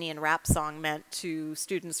Albanian rap song meant to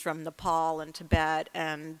students from Nepal and Tibet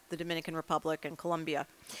and the Dominican Republic and Colombia.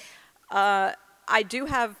 I do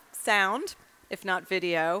have sound, if not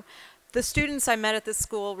video. The students I met at this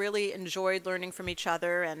school really enjoyed learning from each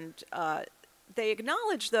other, and they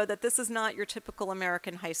acknowledge, though, that this is not your typical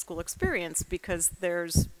American high school experience because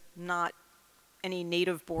there's not any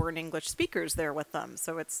native-born English speakers there with them,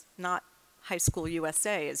 so it's not high school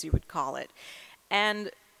USA, as you would call it.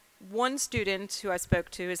 And one student who I spoke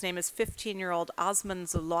to, his name is 15-year-old Osman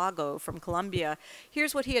Zulago from Colombia.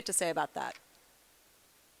 Here's what he had to say about that.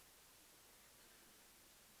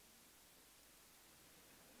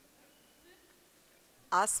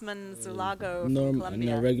 Osman Zulago from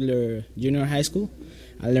Colombia. In a regular junior high school,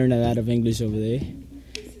 I learned a lot of English over there.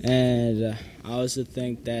 And I also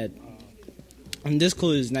think that this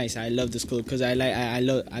school is nice. I love the school because I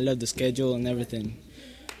love the schedule and everything.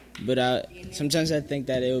 But sometimes I think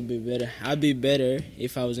that it would be better. I'd be better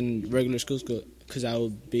if I was in regular school because I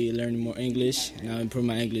would be learning more English and I would improve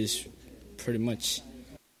my English pretty much.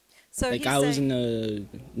 So like I was in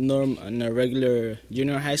a regular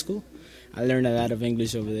junior high school. I learned a lot of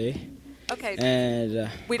English over there. Okay. And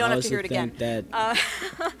we don't I have to hear it again. That,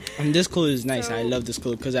 this school is nice. I love the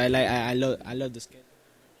school because I love the schedule.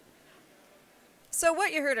 So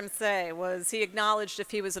what you heard him say was he acknowledged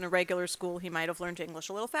if he was in a regular school, he might have learned English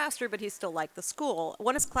a little faster, but he still liked the school.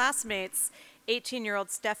 One of his classmates,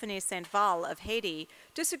 18-year-old Stephanie St. Val of Haiti,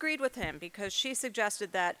 disagreed with him because she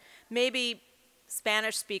suggested that maybe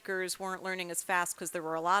Spanish speakers weren't learning as fast because there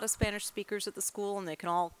were a lot of Spanish speakers at the school and they can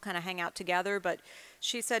all kind of hang out together. But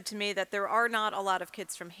she said to me that there are not a lot of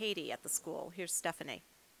kids from Haiti at the school. Here's Stephanie.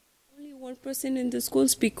 Only one person in the school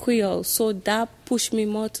speak Creole, so that pushed me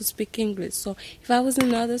more to speak English. So if I was in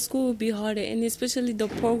another school, it would be harder, and especially the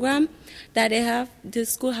program that they have. The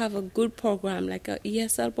school have a good program, like a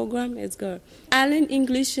ESL program. It's good. I learned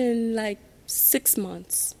English in like 6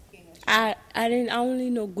 months. I only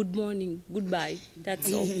know good morning, goodbye.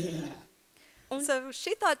 That's all. So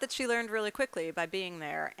she thought that she learned really quickly by being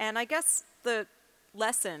there, and I guess the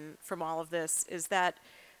lesson from all of this is that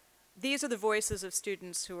these are the voices of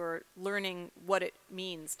students who are learning what it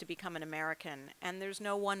means to become an American, and there's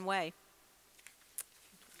no one way.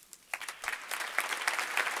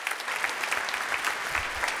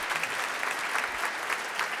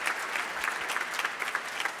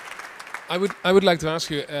 I would like to ask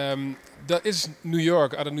you, is New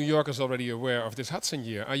York, are the New Yorkers already aware of this Hudson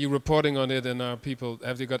year? Are you reporting on it, and are people,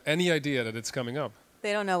 have they got any idea that it's coming up?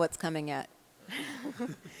 They don't know what's coming yet.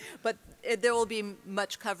 But there will be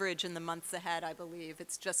much coverage in the months ahead, I believe.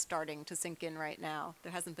 It's just starting to sink in right now.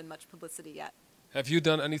 There hasn't been much publicity yet. Have you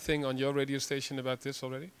done anything on your radio station about this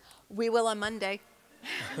already? We will on Monday,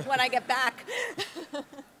 when I get back.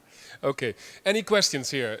 Okay. Any questions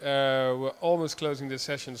here? We're almost closing this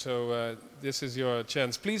session, so this is your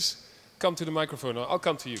chance. Please come to the microphone, or I'll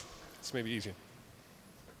come to you. It's maybe easier.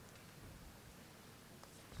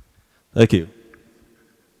 Thank you.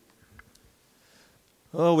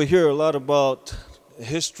 Well, we hear a lot about the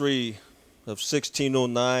history of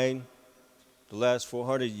 1609, the last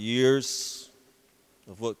 400 years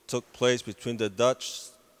of what took place between the Dutch,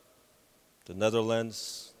 the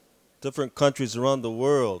Netherlands, different countries around the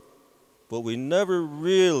world. But we never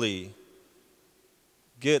really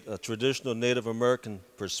get a traditional Native American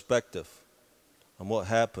perspective on what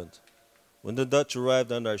happened when the Dutch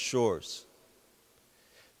arrived on our shores.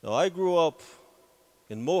 Now, I grew up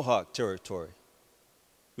in Mohawk territory.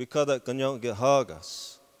 We call that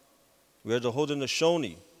Ganyangahagas. We are the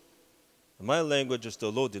Haudenosaunee. In my language, it's the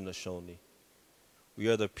Lodenosaunee. We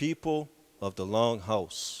are the people of the Long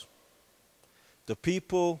House, the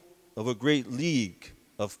people of a great league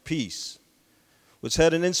of peace, which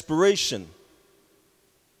had an inspiration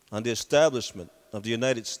on the establishment of the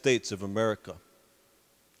United States of America.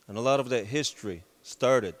 And a lot of that history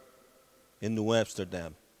started in New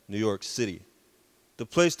Amsterdam, New York City, the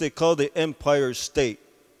place they call the Empire State,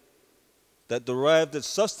 that derived its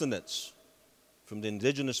sustenance from the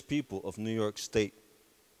indigenous people of New York State.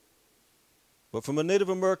 But from a Native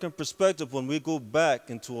American perspective, when we go back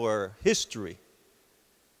into our history,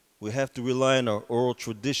 we have to rely on our oral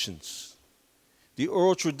traditions. The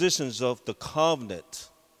oral traditions of the covenant,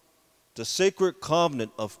 the sacred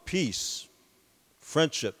covenant of peace,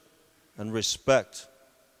 friendship, and respect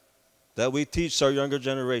that we teach our younger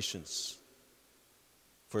generations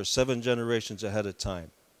for 7 generations ahead of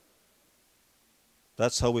time.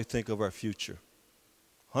 That's how we think of our future,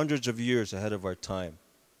 hundreds of years ahead of our time.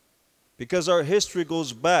 Because our history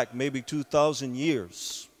goes back maybe 2,000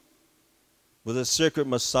 years with a sacred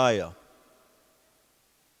Messiah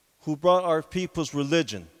who brought our people's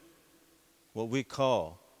religion, what we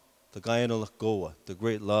call the Gayana-Lagoa, the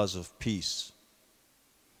great laws of peace.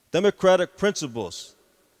 Democratic principles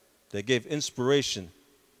that gave inspiration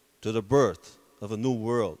to the birth of a new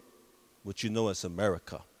world, which you know as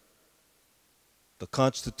America. The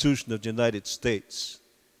Constitution of the United States,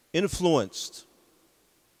 influenced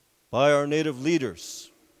by our native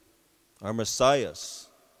leaders, our messiahs,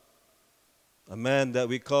 a man that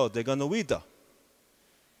we call Deganawida,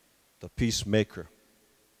 the peacemaker,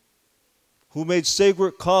 who made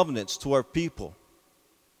sacred covenants to our people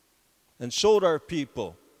and showed our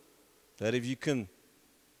people that if you can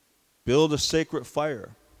build a sacred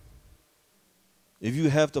fire, if you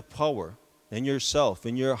have the power in yourself,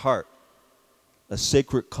 in your heart, a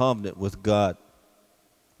sacred covenant with God,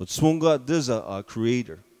 with Swunga Diza, our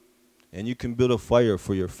creator, and you can build a fire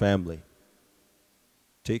for your family.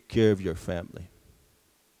 Take care of your family.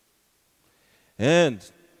 And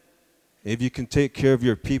if you can take care of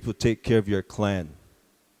your people, take care of your clan.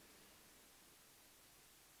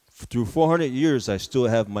 Through 400 years, I still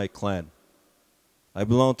have my clan. I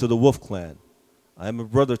belong to the Wolf clan. I'm a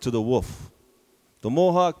brother to the Wolf. The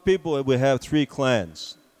Mohawk people, we have 3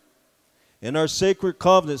 clans. And our sacred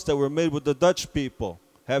covenants that were made with the Dutch people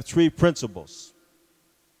have three principles: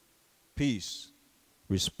 peace,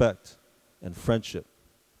 respect, and friendship.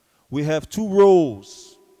 We have two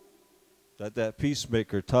roles that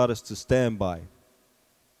peacemaker taught us to stand by.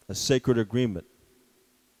 A sacred agreement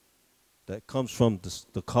that comes from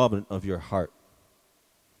the covenant of your heart.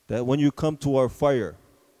 That when you come to our fire,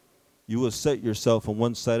 you will set yourself on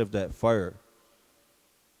one side of that fire,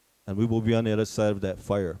 and we will be on the other side of that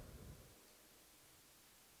fire.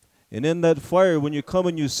 And in that fire, when you come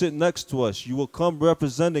and you sit next to us, you will come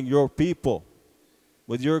representing your people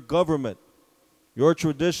with your government, your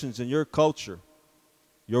traditions and your culture,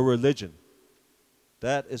 your religion.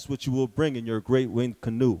 That is what you will bring in your great winged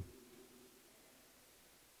canoe.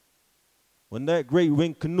 When that great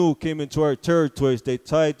winged canoe came into our territories, they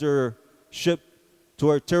tied their ship to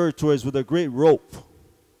our territories with a great rope.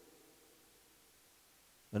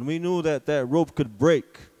 And we knew that that rope could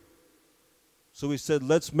break. So we said,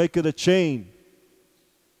 let's make it a chain.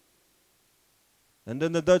 And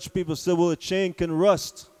then the Dutch people said, well, a chain can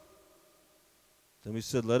rust. Then we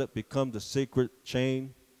said, let it become the sacred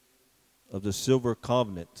chain of the silver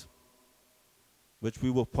covenant, which we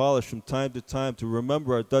will polish from time to time to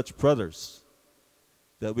remember our Dutch brothers,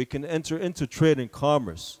 that we can enter into trade and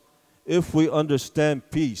commerce if we understand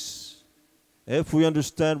peace, if we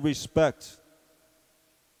understand respect,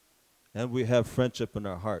 and we have friendship in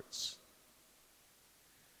our hearts.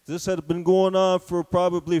 This had been going on for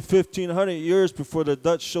probably 1,500 years before the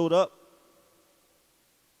Dutch showed up.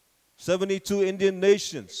 72 Indian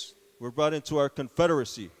nations were brought into our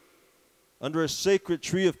confederacy under a sacred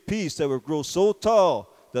tree of peace that would grow so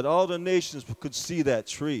tall that all the nations could see that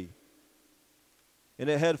tree. And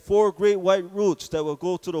it had 4 great white roots that would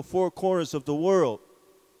go to the 4 corners of the world.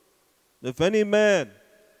 If any man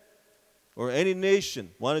or any nation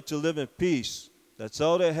wanted to live in peace, that's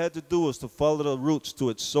all they had to do was to follow the roots to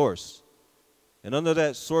its source. And under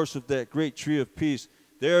that source of that great tree of peace,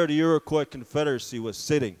 there the Iroquois Confederacy was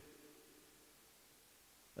sitting.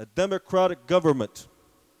 A democratic government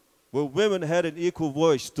where women had an equal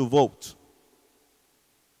voice to vote.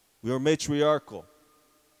 We are matriarchal.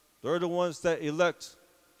 They're the ones that elect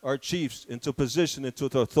our chiefs into position, into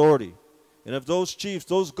authority. And if those chiefs,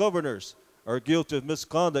 those governors, are guilty of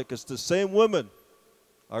misconduct, it's the same women,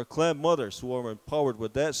 our clan mothers, who are empowered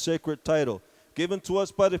with that sacred title given to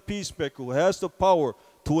us by the peacemaker, who has the power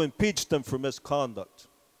to impeach them for misconduct.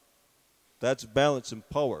 That's balance and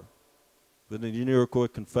power within the Iroquois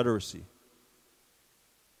Confederacy.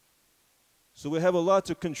 So we have a lot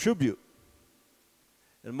to contribute.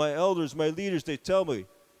 And my elders, my leaders, they tell me,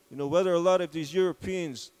 you know, whether a lot of these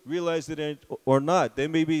Europeans realize it or not, they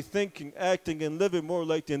may be thinking, acting, and living more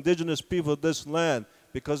like the indigenous people of this land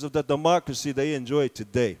because of the democracy they enjoy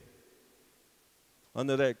today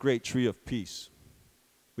under that great tree of peace.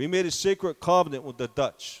 We made a sacred covenant with the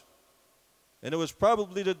Dutch. And it was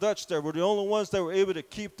probably the Dutch that were the only ones that were able to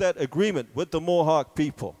keep that agreement with the Mohawk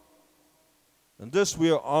people. And this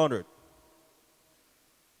we are honored.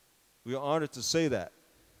 We are honored to say that.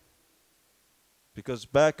 Because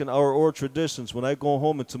back in our oral traditions, when I go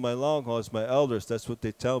home into my longhorns, my elders, that's what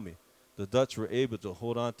they tell me. The Dutch were able to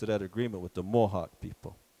hold on to that agreement with the Mohawk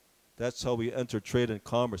people. That's how we entered trade and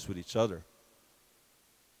commerce with each other.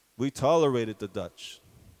 We tolerated the Dutch.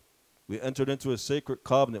 We entered into a sacred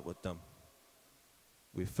covenant with them.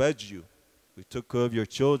 We fed you. We took care of your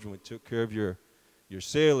children. We took care of your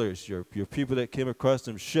sailors, your people that came across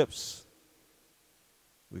them ships.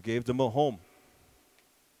 We gave them a home.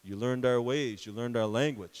 You learned our ways. You learned our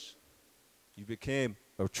language. You became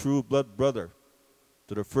a true blood brother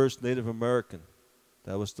to the first Native American.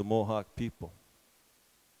 That was the Mohawk people.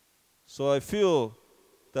 So I feel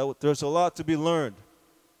that there's a lot to be learned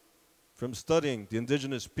from studying the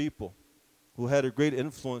indigenous people who had a great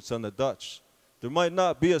influence on the Dutch. There might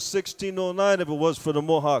not be a 1609 if it was for the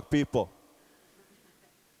Mohawk people.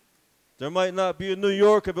 There might not be a New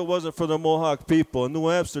York if it wasn't for the Mohawk people, in New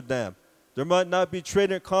Amsterdam. There might not be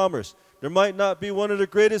trade and commerce. There might not be one of the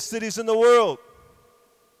greatest cities in the world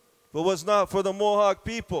if it was not for the Mohawk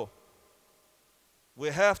people. We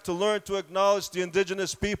have to learn to acknowledge the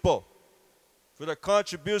indigenous people for the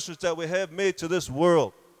contributions that we have made to this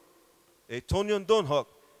world. E tonyon donhok,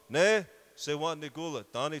 ne se wan nigula,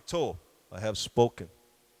 dani to, I have spoken.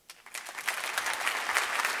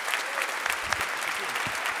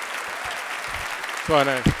 Twan,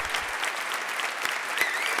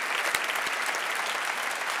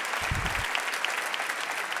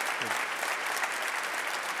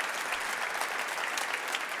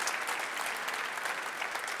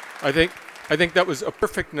 I think that was a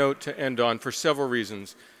perfect note to end on for several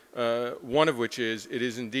reasons. one of which is, it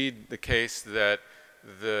is indeed the case that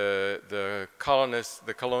the colonists,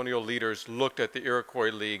 the colonial leaders, looked at the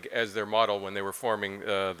Iroquois League as their model when they were forming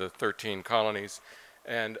the 13 colonies.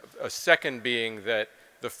 And a second being that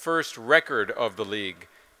the first record of the League,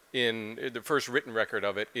 the first written record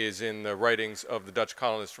of it, is in the writings of the Dutch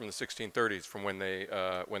colonists from the 1630s, from when they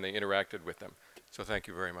interacted with them. So thank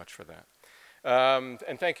you very much for that.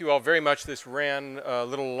 And thank you all very much. This ran a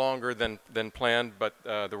little longer than planned, but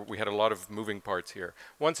we had a lot of moving parts here.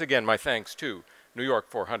 Once again, my thanks to New York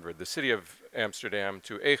 400, the City of Amsterdam,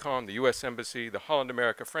 to Aegon, the U.S. Embassy, the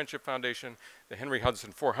Holland-America Friendship Foundation, the Henry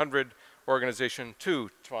Hudson 400 organization, to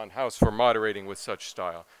Twan Huys for moderating with such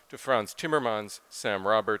style, to Frans Timmermans, Sam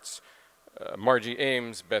Roberts, Marjorie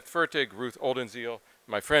Ames, Beth Fertig, Ruth Oldenziel,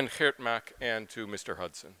 my friend Geert Mak, and to Mr.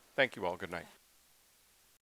 Hudson. Thank you all. Good night.